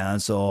song and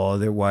dance,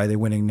 why are they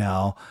winning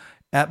now?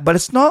 But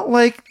it's not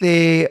like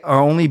they are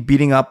only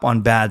beating up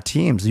on bad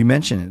teams. You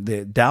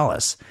mentioned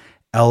Dallas,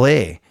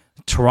 LA,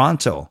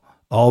 Toronto,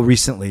 all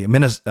recently.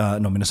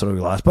 Minnesota we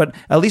lost, but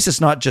at least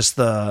it's not just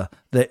the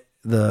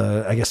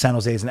I guess San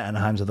Jose's and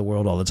Anaheims of the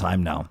world all the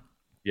time now.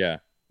 Yeah.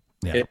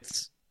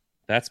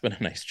 That's been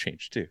a nice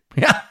change too.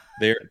 Yeah,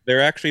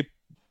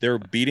 they're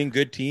beating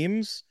good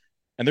teams,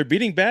 and they're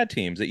beating bad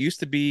teams. It used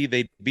to be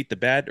they beat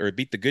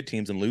the good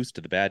teams and lose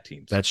to the bad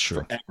teams. That's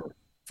true.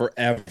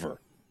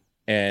 Forever.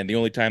 And the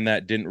only time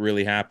that didn't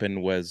really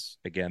happen was,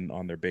 again,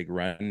 on their big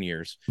run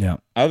years. Yeah.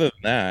 Other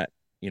than that,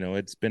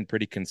 it's been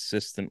pretty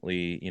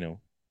consistently,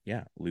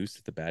 lose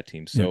to the bad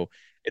teams. So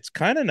it's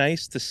kind of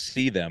nice to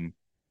see them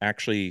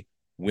actually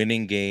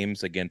winning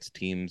games against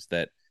teams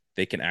that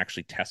they can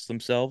actually test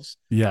themselves.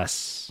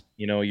 Yes.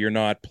 You're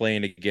not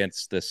playing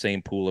against the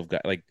same pool of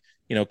guys, like,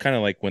 kind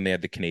of like when they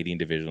had the Canadian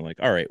division, like,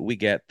 all right, we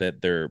get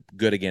that they're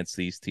good against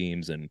these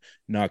teams and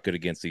not good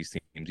against these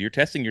teams. You're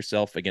testing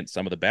yourself against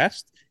some of the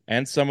best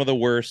and some of the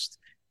worst.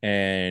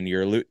 And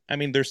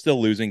they're still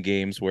losing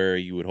games where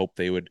you would hope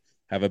they would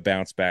have a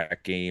bounce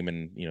back game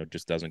and,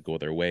 just doesn't go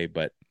their way.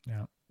 But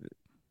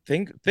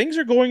things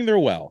are going their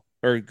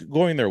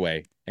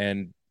way.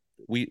 And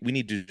we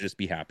need to just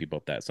be happy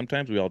about that.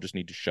 Sometimes we all just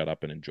need to shut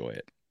up and enjoy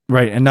it.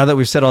 Right. And now that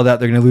we've said all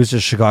that, they're going to lose to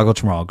Chicago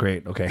tomorrow.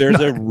 Great. Okay.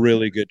 There's a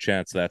really good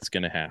chance that's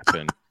going to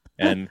happen.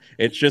 And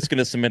it's just going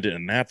to cement it.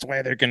 And that's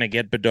why they're going to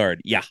get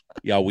Bedard. Yeah.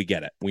 Yeah, we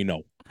get it. We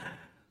know.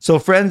 So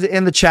friends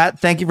in the chat,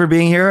 thank you for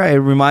being here. I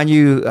remind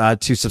you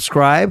to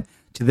subscribe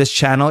to this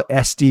channel,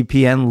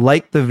 SDPN.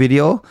 Like the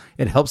video.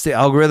 It helps the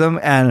algorithm.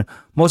 And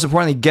most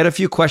importantly, get a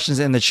few questions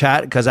in the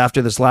chat, because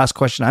after this last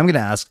question I'm going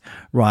to ask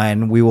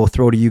Ryan, we will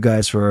throw to you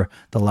guys for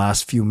the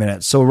last few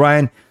minutes. So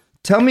Ryan,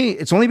 tell me,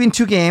 it's only been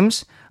 2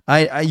 games.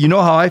 You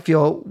know how I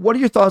feel. What are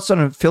your thoughts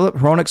on Philip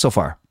Hronek so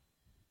far?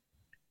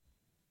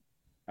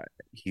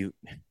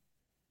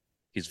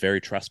 He's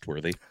very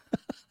trustworthy.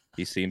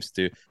 He seems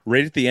to.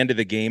 Right at the end of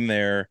the game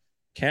there,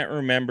 can't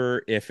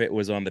remember if it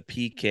was on the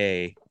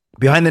PK.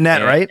 Behind the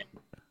net, right?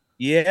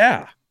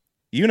 Yeah.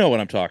 You know what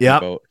I'm talking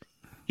about.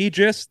 He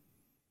just,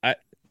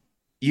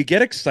 you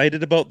get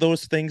excited about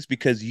those things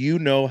because you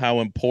know how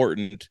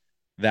important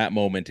that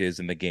moment is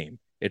in the game.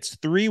 It's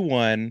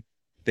 3-1.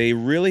 They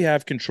really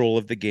have control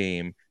of the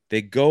game.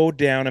 They go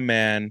down a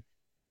man,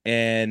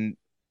 and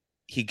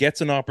he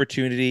gets an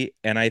opportunity.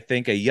 And I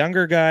think a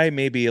younger guy,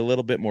 maybe a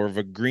little bit more of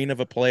a green of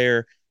a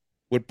player,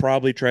 would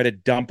probably try to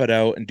dump it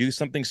out and do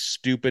something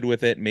stupid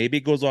with it. Maybe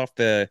it goes off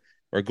goes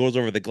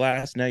over the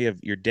glass. Now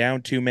you're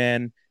down 2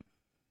 men,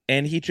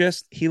 and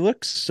he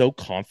looks so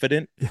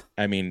confident.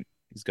 I mean,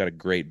 he's got a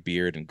great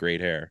beard and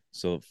great hair,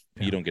 so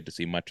you don't get to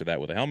see much of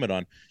that with a helmet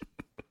on.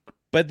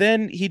 But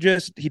then he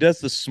does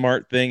the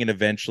smart thing and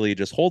eventually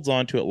just holds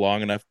on to it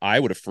long enough. I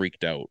would have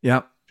freaked out.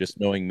 Yeah.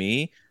 Just knowing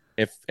me,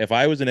 if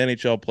I was an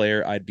NHL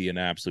player, I'd be an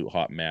absolute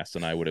hot mess,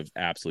 and I would have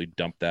absolutely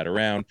dumped that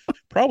around.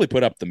 Probably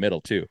put up the middle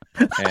too,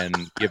 and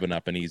given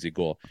up an easy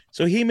goal.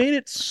 So he made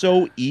it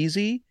so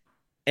easy,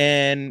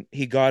 and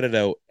he got it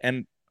out.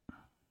 And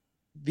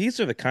these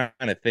are the kind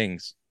of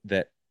things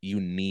that you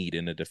need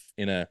in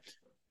a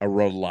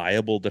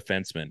reliable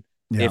defenseman.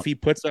 Yeah. If he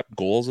puts up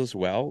goals as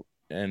well.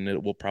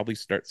 And we'll probably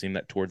start seeing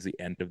that towards the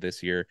end of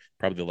this year.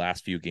 Probably the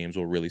last few games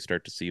we'll really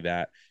start to see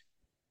that.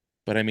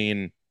 But I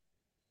mean,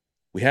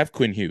 we have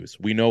Quinn Hughes.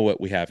 We know what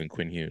we have in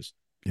Quinn Hughes.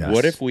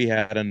 What Yes. if we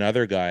had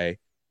another guy,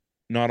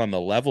 not on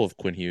the level of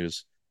Quinn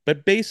Hughes,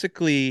 but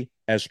basically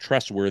as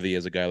trustworthy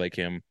as a guy like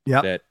him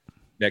Yep.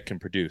 that can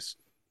produce?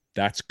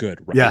 That's good,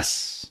 right?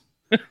 Yes.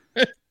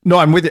 No,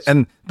 I'm with you.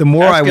 And the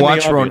more I Asking the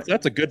watch obvious, Ron,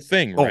 that's a good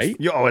thing, right?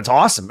 it's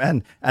awesome.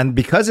 And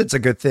because it's a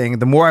good thing,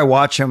 the more I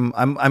watch him,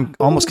 I'm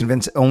almost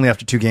convinced only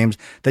after 2 games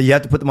that you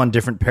have to put them on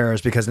different pairs,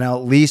 because now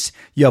at least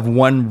you have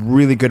one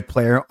really good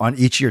player on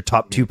each of your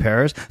top 2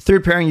 pairs.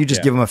 Third pairing, you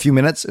just give them a few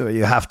minutes.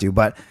 You have to,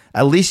 but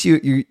at least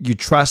you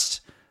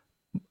trust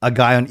a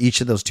guy on each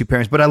of those 2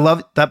 pairings. But I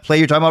love that play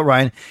you're talking about,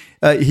 Ryan.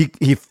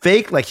 He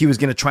faked like he was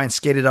going to try and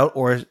skate it out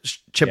or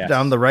chip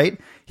down the right.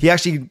 He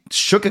actually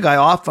shook a guy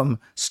off him,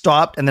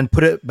 stopped, and then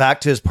put it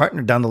back to his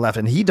partner down the left,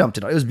 and he dumped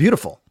it. It was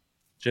beautiful.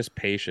 Just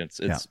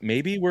patience. It's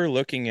maybe we're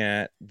looking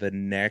at the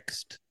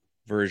next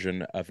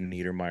version of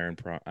Niedermeyer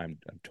and I'm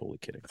totally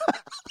kidding.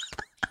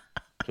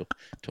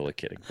 Totally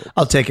kidding. Folks.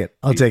 I'll take it.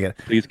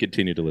 Please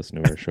continue to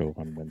listen to our show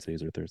on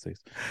Wednesdays or Thursdays.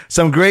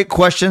 Some great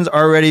questions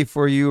are ready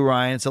for you,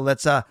 Ryan. So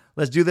let's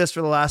do this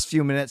for the last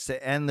few minutes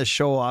to end the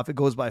show off. It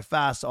goes by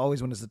fast,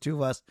 always when it's the 2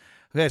 of us.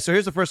 Okay, so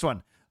here's the first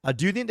one.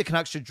 Do you think the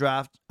Canucks should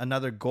draft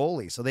another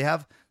goalie? So they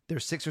have their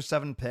 6 or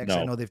 7 picks.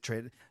 No. I know they've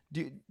traded.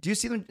 Do you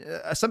see them?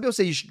 Some people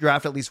say you should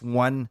draft at least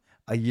one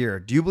a year.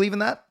 Do you believe in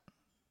that?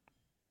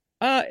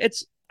 I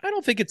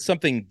don't think it's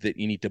something that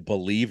you need to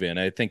believe in.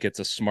 I think it's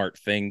a smart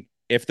thing.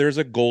 If there's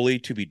a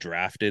goalie to be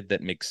drafted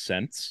that makes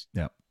sense,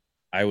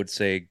 I would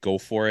say go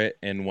for it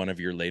in one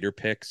of your later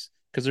picks,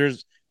 because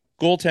there's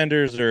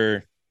goaltenders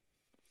are,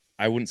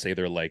 I wouldn't say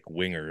they're like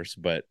wingers,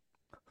 but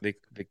they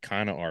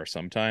kind of are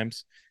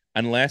sometimes,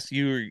 unless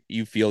you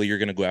feel you're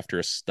going to go after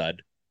a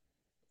stud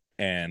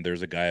and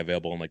there's a guy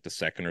available in like the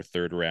 2nd or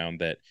 3rd round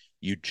that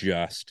you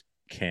just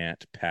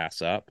can't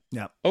pass up.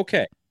 Yeah.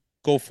 Okay,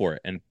 go for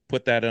it and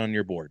put that on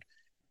your board.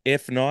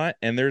 If not,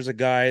 and there's a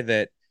guy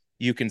that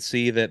you can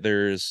see that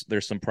there's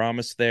some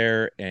promise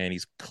there and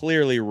he's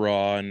clearly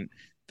raw and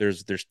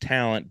there's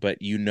talent, but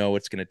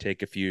it's going to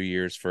take a few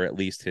years for at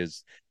least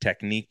his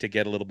technique to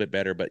get a little bit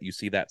better, but you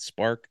see that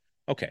spark,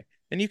 okay,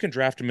 then you can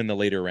draft him in the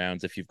later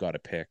rounds if you've got a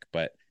pick.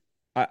 But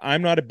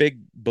I'm not a big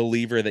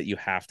believer that you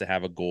have to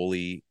have a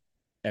goalie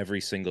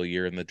every single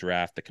year in the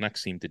draft. The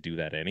Canucks seem to do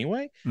that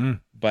anyway.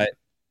 But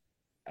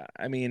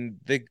I mean,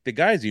 the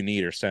guys you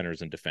need are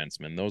centers and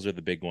defensemen. Those are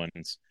the big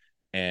ones.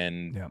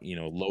 And,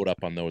 load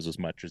up on those as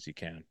much as you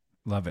can.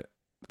 Love it.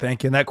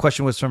 Thank you. And that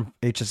question was from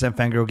HSM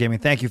Fangirl Gaming.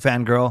 Thank you,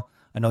 Fangirl.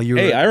 I know you.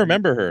 Hey, I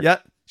remember her. Yeah.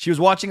 She was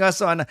watching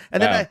us on,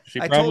 and then she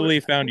probably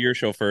found your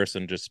show first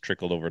and just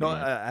trickled over to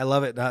mine. I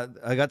love it.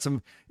 I got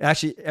some,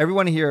 actually,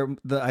 everyone here,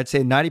 I'd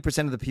say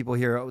 90% of the people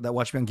here that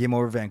watch me on Game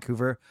Over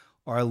Vancouver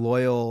are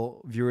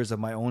loyal viewers of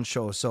my own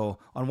show. So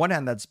on one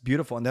hand, that's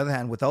beautiful. On the other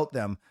hand, without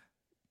them,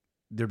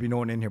 there'd be no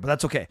one in here, but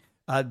that's okay.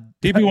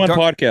 DP1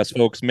 podcast,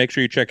 folks. Make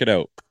sure you check it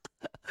out.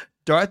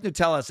 Darth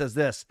Nutella says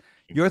this: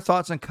 your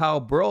thoughts on Kyle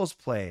Burrow's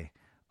play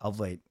of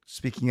late?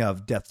 Speaking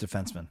of depth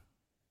defensemen.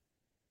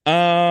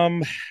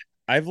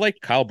 I've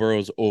liked Kyle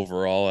Burrows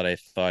overall, and I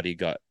thought he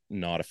got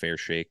not a fair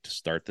shake to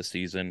start the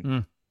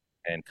season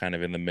and kind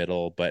of in the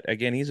middle. But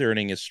again, he's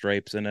earning his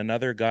stripes. And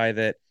another guy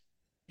that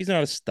he's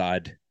not a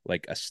stud,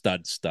 like a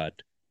stud,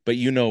 but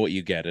you know what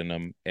you get in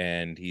him,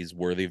 and he's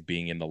worthy of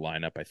being in the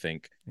lineup, I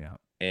think. Yeah.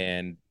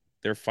 And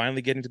they're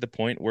finally getting to the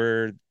point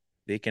where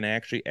they can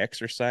actually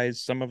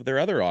exercise some of their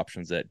other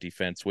options at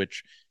defense,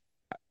 which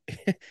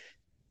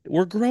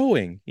we're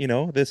growing,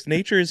 this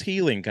nature is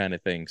healing kind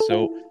of thing.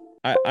 So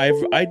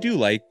I do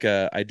like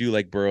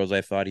Burrows.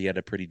 I thought he had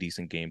a pretty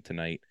decent game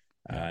tonight.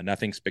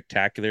 Nothing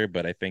spectacular,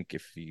 but I think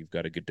if you've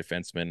got a good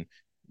defenseman,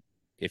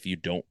 if you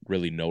don't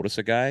really notice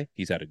a guy,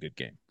 he's had a good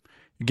game.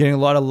 You're getting a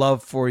lot of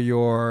love for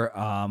your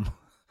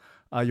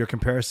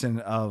comparison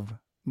of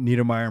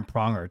Niedermeyer and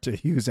Pronger to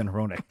Hughes and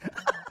Hronek.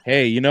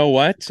 Hey, you know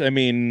what? I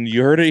mean,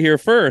 you heard it here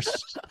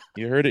first.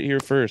 You heard it here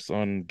first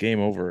on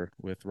Game Over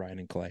with Ryan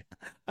and Clay.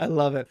 I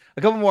love it.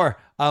 A couple more.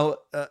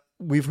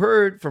 We've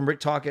heard from Rick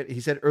Tocchet. He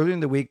said earlier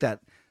in the week that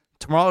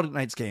tomorrow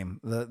night's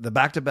game, the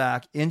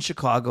back-to-back in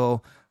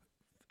Chicago,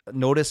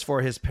 notice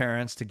for his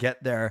parents to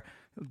get there,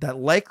 that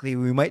likely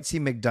we might see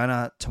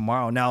McDonough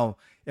tomorrow. Now,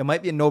 it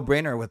might be a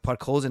no-brainer with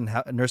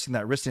Podkolzin nursing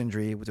that wrist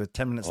injury with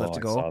 10 minutes left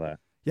to go. I saw that.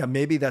 Yeah,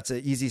 maybe that's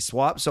an easy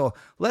swap. So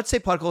let's say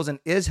Podkolzin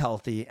is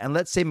healthy, and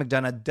let's say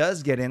McDonough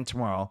does get in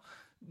tomorrow.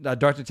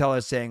 Dr. Teller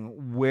is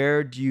saying,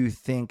 where do you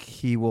think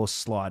he will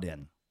slot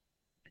in?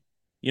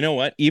 You know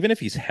what? Even if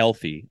he's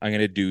healthy, I'm going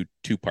to do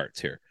 2 parts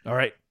here. All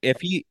right.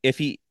 If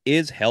he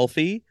is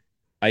healthy,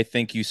 I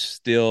think you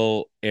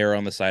still err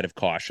on the side of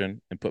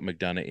caution and put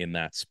McDonough in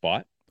that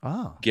spot.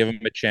 Oh. Give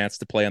him a chance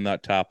to play on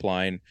that top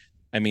line.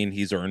 I mean,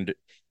 he's earned it.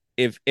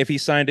 If he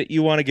signed it,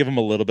 you want to give him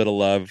a little bit of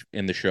love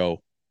in the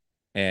show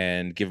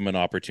and give him an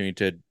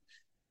opportunity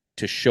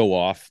to show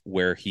off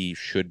where he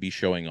should be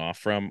showing off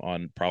from,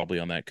 probably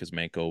on that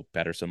Kuzmenko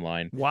Pettersson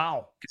line.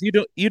 Wow.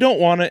 Because you don't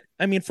want to.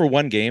 I mean, for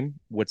one game,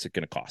 what's it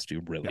going to cost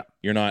you? Really,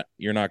 Yeah.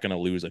 you're not going to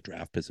lose a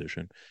draft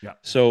position. Yeah.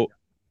 So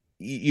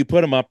you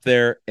put him up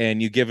there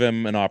and you give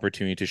him an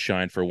opportunity to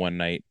shine for one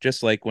night.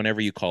 Just like whenever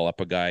you call up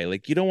a guy,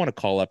 like you don't want to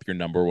call up your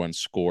number one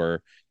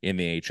scorer in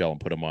the AHL and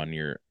put him on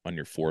your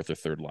fourth or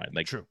third line.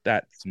 Like True.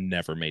 that's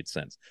never made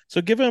sense.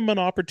 So give him an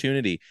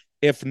opportunity.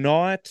 If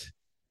not,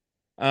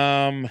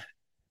 I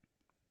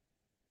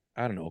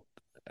don't know.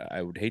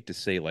 I would hate to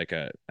say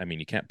I mean,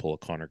 you can't pull a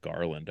Connor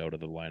Garland out of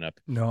the lineup.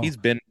 No. He's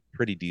been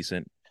pretty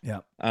decent. Yeah.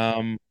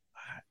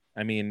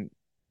 I mean,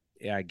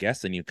 yeah, I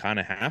guess then you kind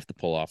of have to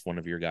pull off one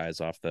of your guys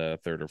off the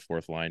third or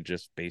fourth line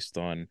just based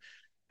on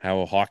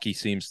how hockey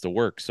seems to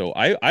work. So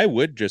I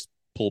would just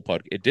pull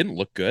Pud. It didn't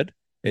look good.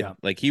 Yeah.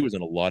 Like he was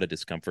in a lot of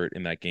discomfort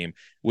in that game,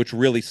 which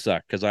really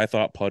sucked because I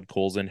thought Pud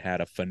Colson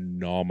had a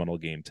phenomenal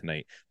game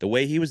tonight. The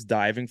way he was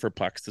diving for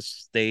pucks to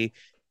stay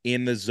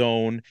in the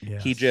zone,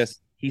 Yes.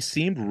 he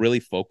seemed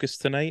really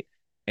focused tonight.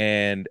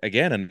 And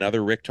again,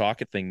 another Rick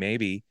Tocchet thing,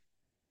 maybe.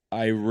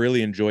 I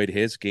really enjoyed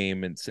his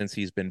game, and since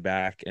he's been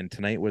back, and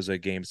tonight was a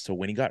game. So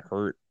when he got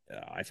hurt,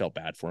 I felt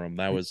bad for him.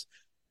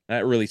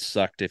 That really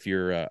sucked if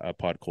you're a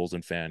Pod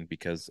Colson fan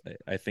because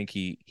I think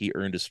he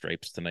earned his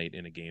stripes tonight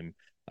in a game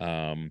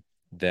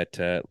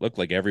that looked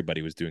like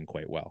everybody was doing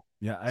quite well.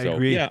 Yeah, I So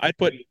agree. yeah,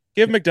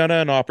 give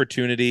McDonough an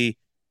opportunity.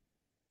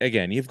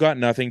 Again, you've got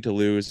nothing to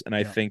lose, and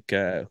I think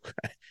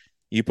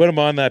you put him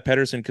on that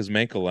Pedersen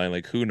Kuzmenko line.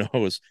 Like who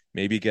knows?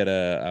 Maybe get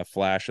a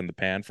flash in the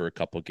pan for a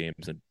couple of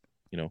games, and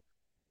you know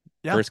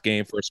Yeah. first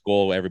game, first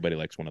goal. Everybody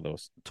likes one of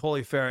those.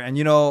 Totally fair. And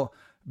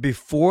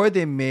before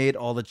they made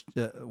all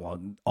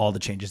the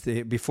changes,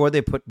 before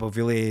they put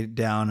Beauvillier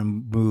down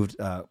and moved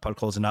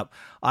Podkolzin up,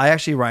 I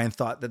actually, Ryan,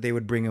 thought that they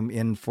would bring him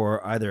in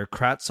for either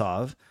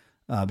Kratsov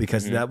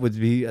because that would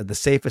be the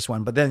safest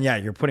one. But then,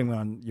 you're giving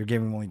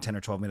him only 10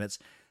 or 12 minutes.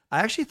 I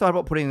actually thought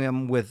about putting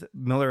him with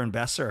Miller and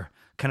Besser,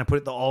 kind of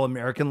put the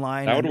All-American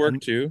line. That would work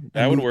too.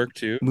 That would work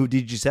too. Move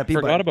Di Giuseppe.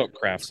 I forgot about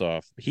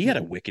Kravtsov. He had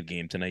a wicked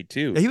game tonight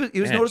too. Yeah,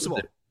 he was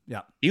noticeable.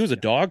 Yeah, he was a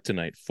dog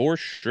tonight for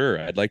sure.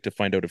 I'd like to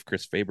find out if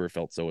Chris Faber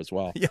felt so as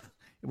well. Yeah,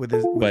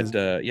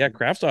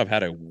 Kravtsov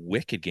had a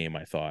wicked game,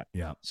 I thought.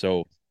 Yeah.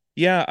 So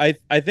yeah,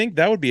 I think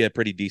that would be a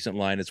pretty decent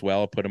line as well.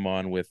 I'll put him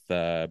on with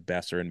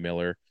Besser and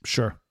Miller.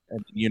 Sure.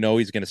 And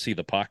he's going to see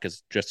the puck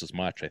just as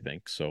much, I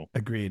think. So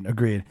agreed.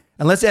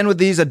 And let's end with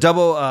these. A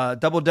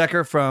double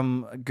decker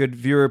from good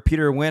viewer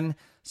Peter Wynn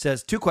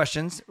says 2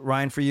 questions.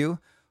 Ryan, for you,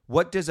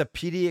 what does a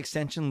PD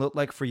extension look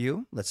like for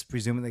you? Let's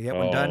presume they get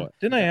one done.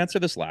 Didn't I answer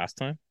this last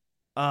time?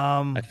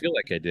 I feel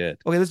like I did.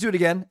 Okay, let's do it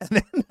again.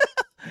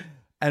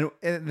 And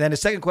then the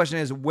second question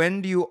is,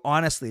 when do you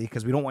honestly,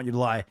 because we don't want you to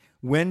lie,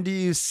 when do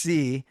you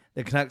see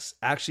the Canucks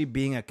actually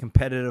being a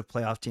competitive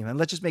playoff team? And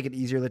let's just make it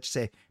easier. Let's just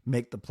say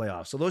make the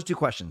playoffs. So those 2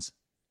 questions.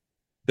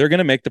 They're going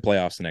to make the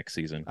playoffs next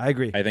season. I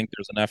agree. I think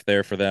there's enough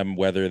there for them,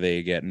 whether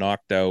they get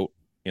knocked out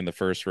in the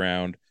first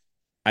round.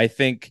 I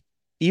think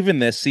even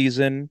this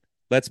season,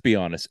 let's be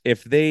honest,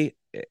 if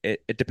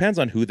it depends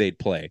on who they'd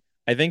play.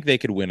 I think they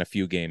could win a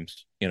few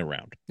games in a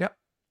round. Yep.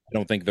 I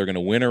don't think they're going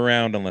to win a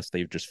round unless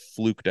they've just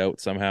fluked out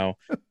somehow.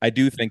 I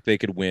do think they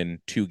could win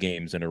 2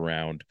 games in a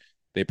round.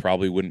 They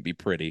probably wouldn't be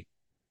pretty.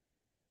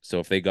 So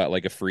if they got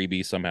like a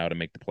freebie somehow to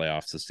make the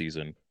playoffs this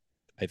season,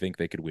 I think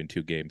they could win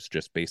 2 games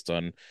just based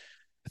on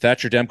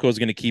Thatcher Demko is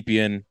going to keep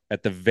you in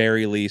at the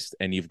very least,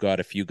 and you've got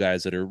a few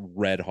guys that are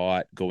red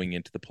hot going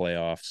into the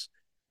playoffs.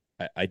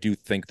 I do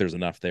think there's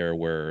enough there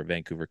where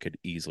Vancouver could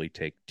easily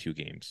take 2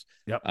 games.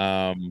 Yep.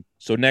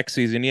 So next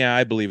season,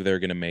 I believe they're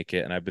going to make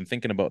it, and I've been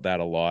thinking about that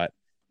a lot.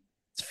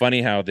 It's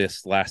funny how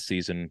this last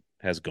season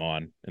has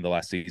gone in the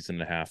last season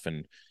and a half,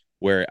 and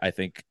where I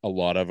think a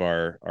lot of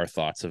our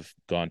thoughts have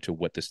gone to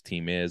what this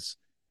team is.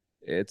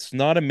 It's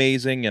not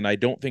amazing, and I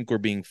don't think we're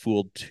being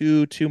fooled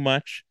too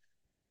much.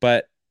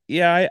 But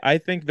yeah, I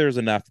think there's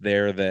enough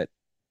there that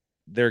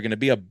they're going to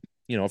be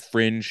a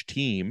fringe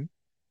team.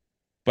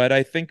 But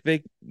I think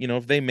they,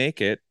 if they make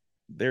it,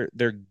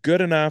 they're good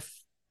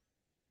enough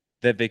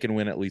that they can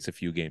win at least a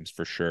few games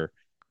for sure.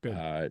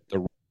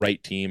 The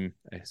right team,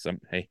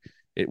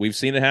 we've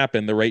seen it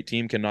happen. The right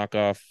team can knock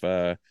off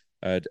a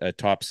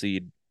top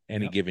seed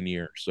any given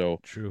year. So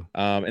true.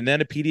 And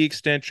then a PD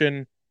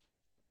extension,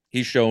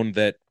 he's shown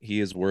that he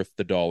is worth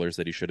the dollars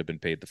that he should have been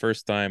paid the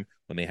first time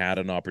when they had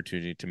an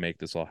opportunity to make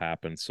this all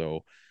happen.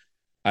 So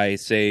I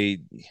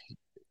say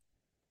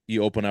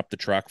you open up the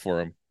truck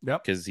for him.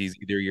 Yep. Because he's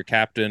either your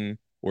captain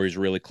or he's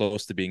really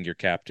close to being your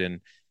captain,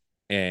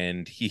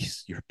 and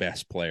he's your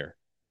best player.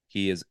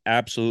 He is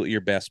absolutely your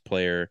best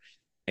player,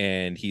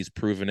 and he's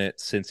proven it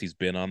since he's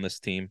been on this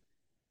team.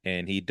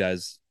 And he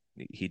just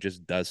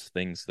does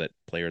things that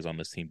players on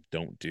this team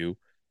don't do.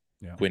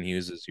 Yeah. Quinn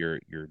Hughes is your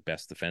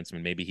best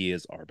defenseman. Maybe he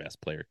is our best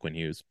player, Quinn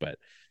Hughes, but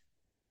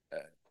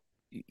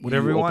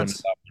whatever he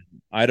wants.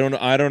 I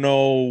don't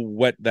know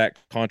what that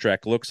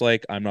contract looks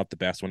like. I'm not the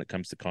best when it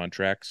comes to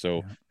contracts.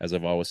 So as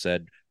I've always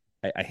said,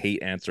 I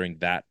hate answering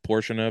that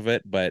portion of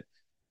it, but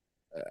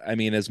I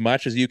mean, as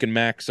much as you can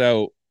max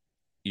out,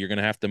 you're going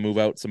to have to move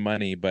out some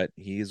money, but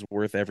he's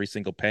worth every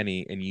single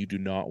penny, and you do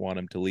not want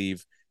him to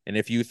leave. And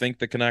if you think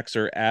the Canucks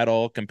are at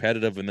all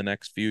competitive in the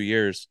next few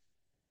years,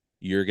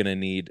 you're going to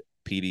need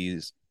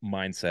PD's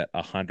mindset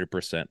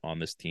 100% on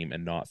this team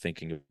and not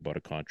thinking about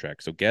a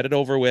contract. So get it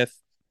over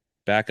with,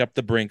 back up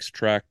the Brinks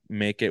truck,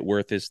 make it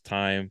worth his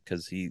time,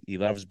 because he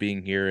loves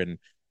being here. And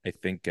I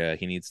think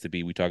he needs to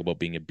be, we talk about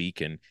being a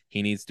beacon.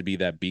 He needs to be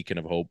that beacon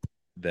of hope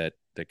that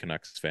the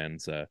Canucks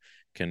fans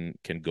can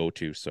go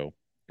to. So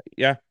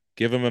yeah,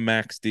 give him a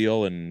max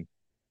deal and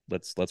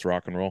let's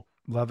rock and roll.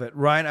 Love it.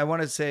 Ryan, I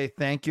want to say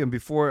thank you. And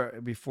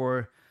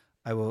before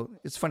I will,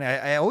 it's funny.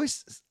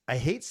 I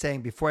hate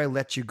saying before I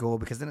let you go,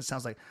 because then it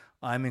sounds like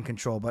I'm in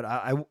control, but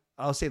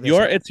I'll say this.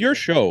 It's your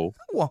show,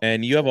 Well,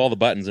 and you have all the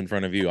buttons in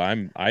front of you.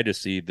 I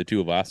just see the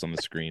two of us on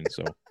the screen.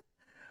 So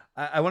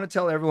I want to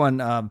tell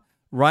everyone,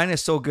 Ryan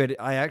is so good.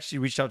 I actually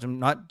reached out to him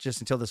not just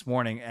until this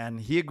morning, and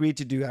he agreed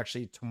to do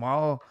actually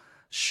tomorrow's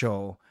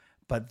show.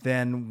 But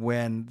then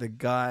when the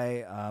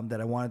guy that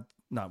I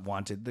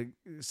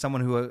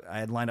someone who I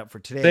had lined up for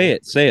today.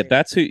 Say it.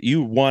 That's who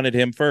you wanted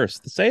him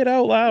first. Say it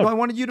out loud. No, I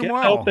wanted you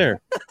tomorrow. Get out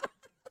there.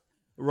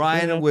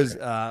 Ryan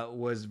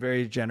was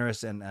very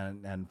generous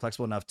and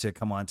flexible enough to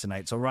come on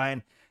tonight. So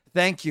Ryan,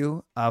 thank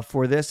you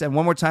for this. And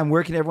one more time,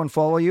 where can everyone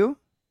follow you?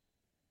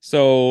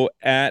 So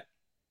at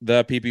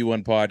the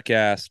PP1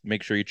 podcast,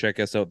 make sure you check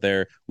us out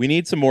there. We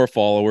need some more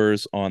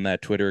followers on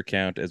that Twitter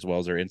account as well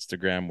as our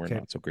Instagram. We're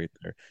not so great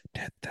there.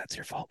 That's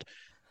your fault.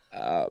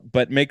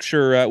 But make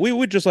sure I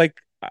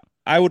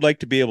would like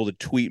to be able to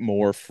tweet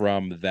more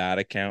from that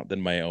account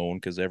than my own,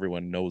 because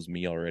everyone knows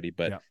me already.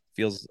 But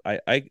feels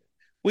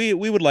we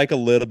would like a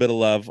little bit of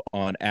love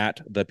on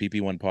at the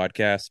PP1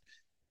 podcast.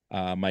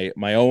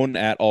 My own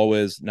at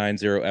always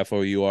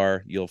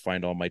 90FOUR. You'll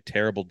find all my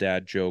terrible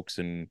dad jokes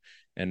and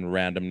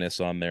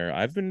randomness on there.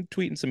 I've been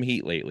tweeting some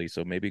heat lately,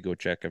 so maybe go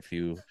check a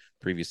few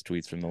previous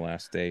tweets from the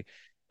last day.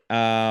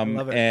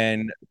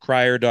 And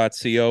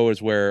crier.co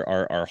is where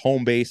our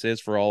home base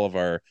is for all of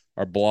our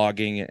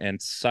blogging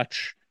and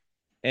such.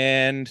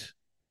 And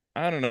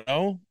I don't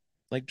know,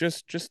 like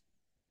just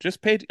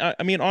pay.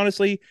 I mean,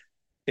 honestly,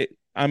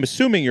 I'm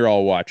assuming you're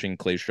all watching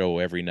Clay's show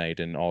every night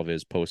and all of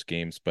his post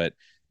games, but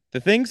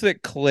the things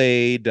that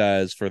Clay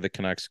does for the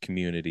Canucks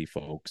community,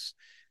 folks,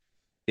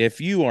 if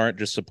you aren't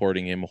just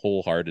supporting him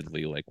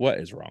wholeheartedly, like, what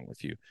is wrong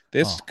with you?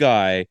 This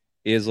guy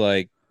is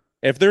like,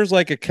 if there's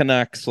like a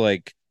Canucks,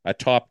 like a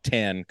top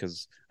 10,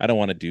 because I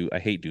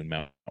hate doing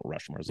Mount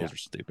Rushmores. Those are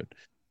stupid.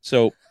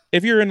 So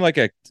if you're in like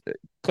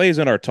Clay's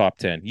in our top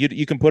 10,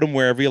 you can put him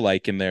wherever you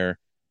like in there,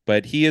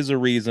 but he is a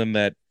reason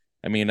that,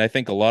 I mean, I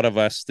think a lot of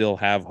us still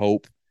have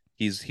hope.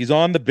 He's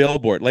on the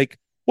billboard. Like,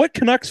 what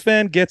Canucks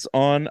fan gets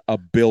on a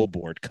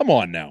billboard? Come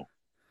on now.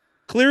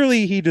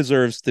 Clearly he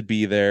deserves to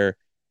be there.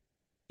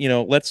 You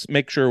know, let's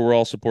make sure we're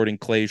all supporting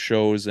Clay's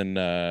shows and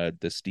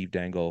the Steve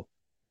Dangle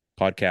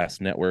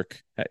podcast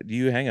network. Do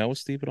you hang out with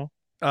Steve at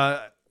all?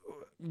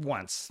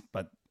 Once,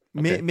 but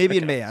maybe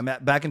in May. I'm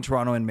back in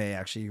Toronto in May,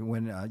 actually.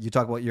 When you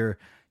talk about your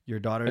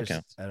daughters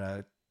at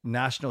a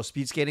national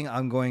speed skating,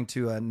 I'm going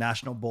to a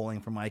national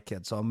bowling for my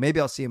kids. So maybe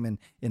I'll see him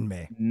in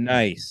May.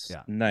 Nice.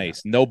 Yeah.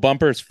 Nice. No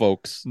bumpers,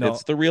 folks. No.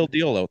 It's the real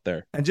deal out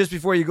there. And just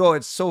before you go,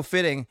 it's so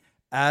fitting.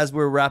 As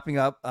we're wrapping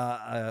up,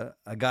 a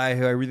guy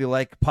who I really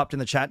like popped in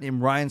the chat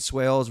named Ryan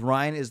Swales.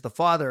 Ryan is the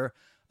father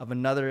of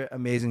another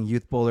amazing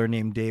youth bowler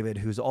named David,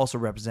 who's also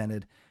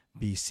represented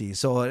BC.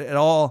 So it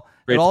all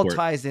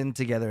ties in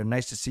together.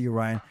 Nice to see you,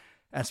 Ryan.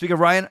 And speaking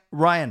of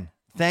Ryan,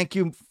 thank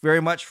you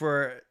very much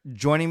for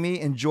joining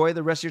me. Enjoy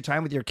the rest of your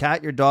time with your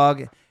cat, your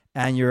dog,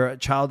 and your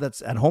child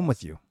that's at home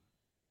with you.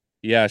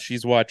 Yeah,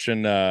 she's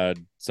watching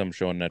some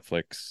show on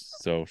Netflix.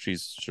 So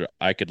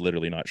I could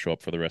literally not show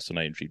up for the rest of the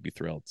night and she'd be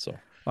thrilled. So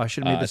I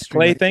should have made this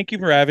Clay, thank you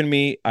for having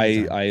me.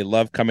 I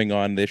love coming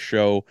on this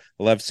show.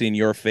 I love seeing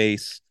your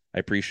face. I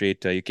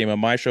appreciate you came on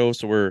my show,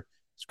 so we're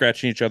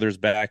scratching each other's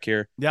back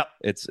here. Yep.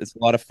 It's a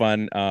lot of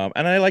fun.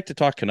 And I like to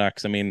talk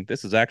Canucks. I mean,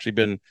 this has actually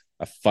been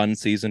a fun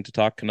season to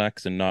talk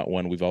Canucks and not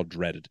one we've all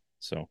dreaded.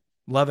 So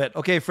love it.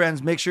 Okay,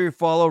 friends, make sure you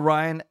follow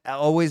Ryan,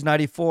 always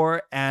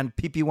 94, and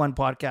PP1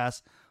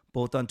 podcast,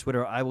 both on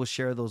Twitter. I will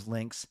share those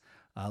links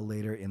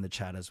later in the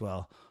chat as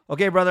well.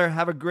 Okay, brother,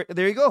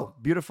 there you go.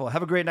 Beautiful.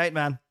 Have a great night,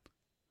 man.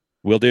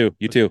 Will do.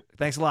 You too.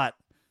 Thanks a lot.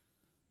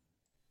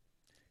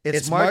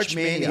 It's March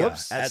Mania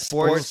at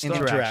Sports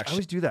Interaction. I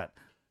always do that.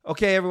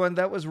 Okay, everyone.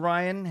 That was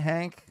Ryan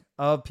Hank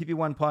of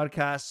PP1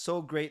 Podcast.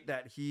 So great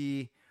that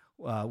he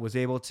was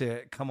able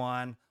to come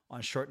on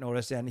short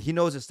notice, and he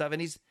knows his stuff,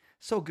 and he's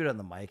so good on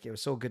the mic. It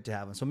was so good to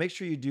have him. So make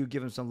sure you do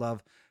give him some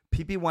love.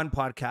 PP1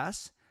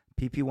 Podcast.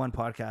 PP1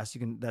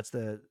 Podcast. That's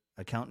the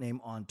account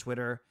name on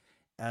Twitter,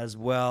 as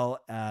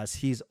well as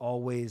he's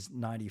always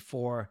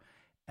 94.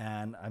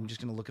 And I'm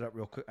just going to look it up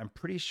real quick. I'm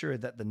pretty sure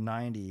that the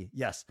 90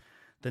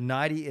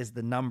 is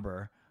the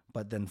number,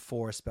 but then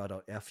 4 spelled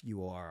out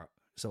FUR.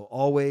 So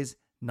always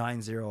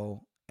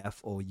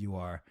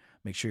 90FOUR.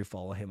 Make sure you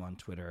follow him on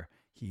Twitter.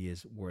 He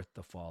is worth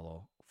the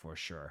follow for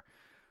sure.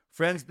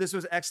 Friends, this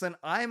was excellent.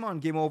 I'm on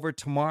Game Over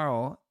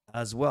tomorrow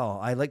as well.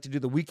 I like to do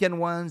the weekend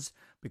ones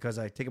because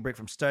I take a break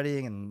from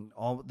studying and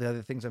all the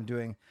other things I'm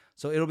doing.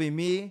 So it'll be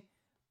me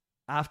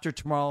after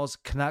tomorrow's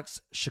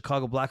Canucks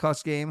Chicago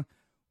Blackhawks game.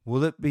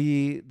 Will it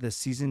be the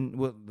season,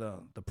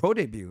 the pro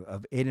debut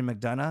of Aiden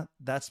McDonough?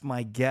 That's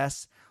my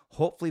guess.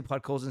 Hopefully,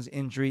 Podkolzin's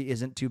injury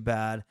isn't too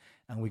bad,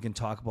 and we can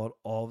talk about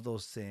all of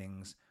those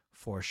things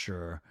for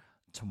sure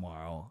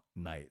tomorrow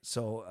night.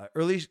 So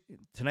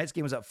tonight's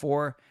game is at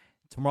 4.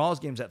 Tomorrow's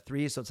game is at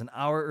 3, so it's an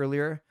hour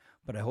earlier,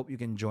 but I hope you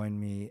can join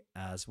me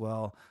as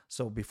well.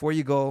 So before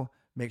you go,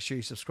 make sure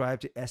you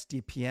subscribe to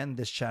SDPN,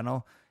 this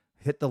channel.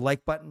 Hit the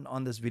like button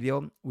on this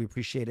video. We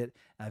appreciate it.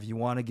 And if you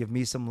want to give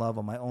me some love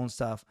on my own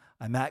stuff,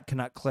 I'm at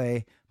Canuck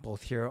Clay,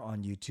 both here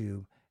on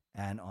YouTube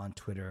and on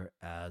Twitter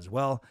as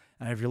well.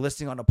 And if you're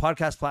listening on a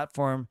podcast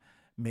platform,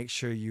 make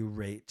sure you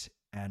rate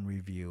and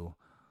review.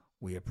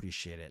 We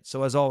appreciate it.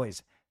 So as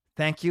always,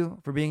 thank you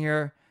for being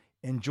here.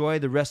 Enjoy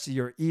the rest of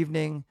your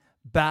evening.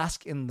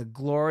 Bask in the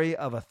glory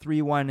of a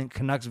 3-1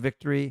 Canucks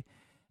victory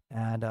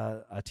and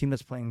a team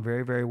that's playing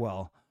very, very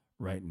well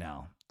right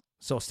now.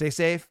 So stay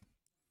safe.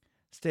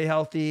 Stay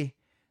healthy,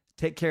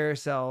 take care of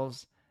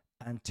yourselves,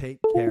 and take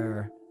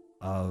care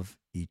of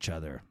each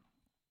other.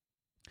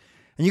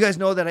 And you guys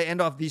know that I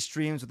end off these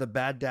streams with a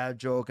bad dad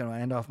joke, and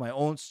I end off my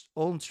own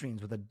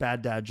streams with a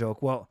bad dad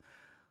joke. Well,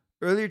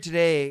 earlier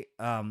today,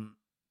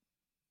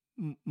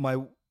 my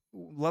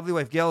lovely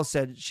wife Gail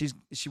said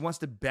she wants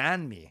to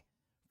ban me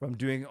from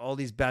doing all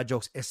these bad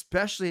jokes,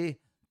 especially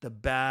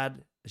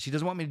she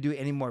doesn't want me to do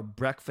any more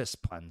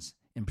breakfast puns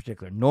in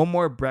particular. No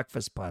more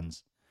breakfast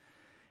puns.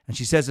 And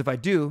she says if I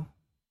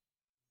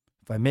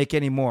make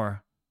any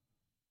more,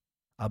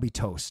 I'll be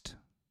toast.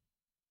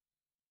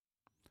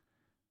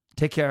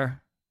 Take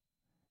care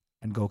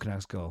and go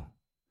Canucks go.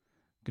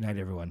 Good night,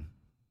 everyone.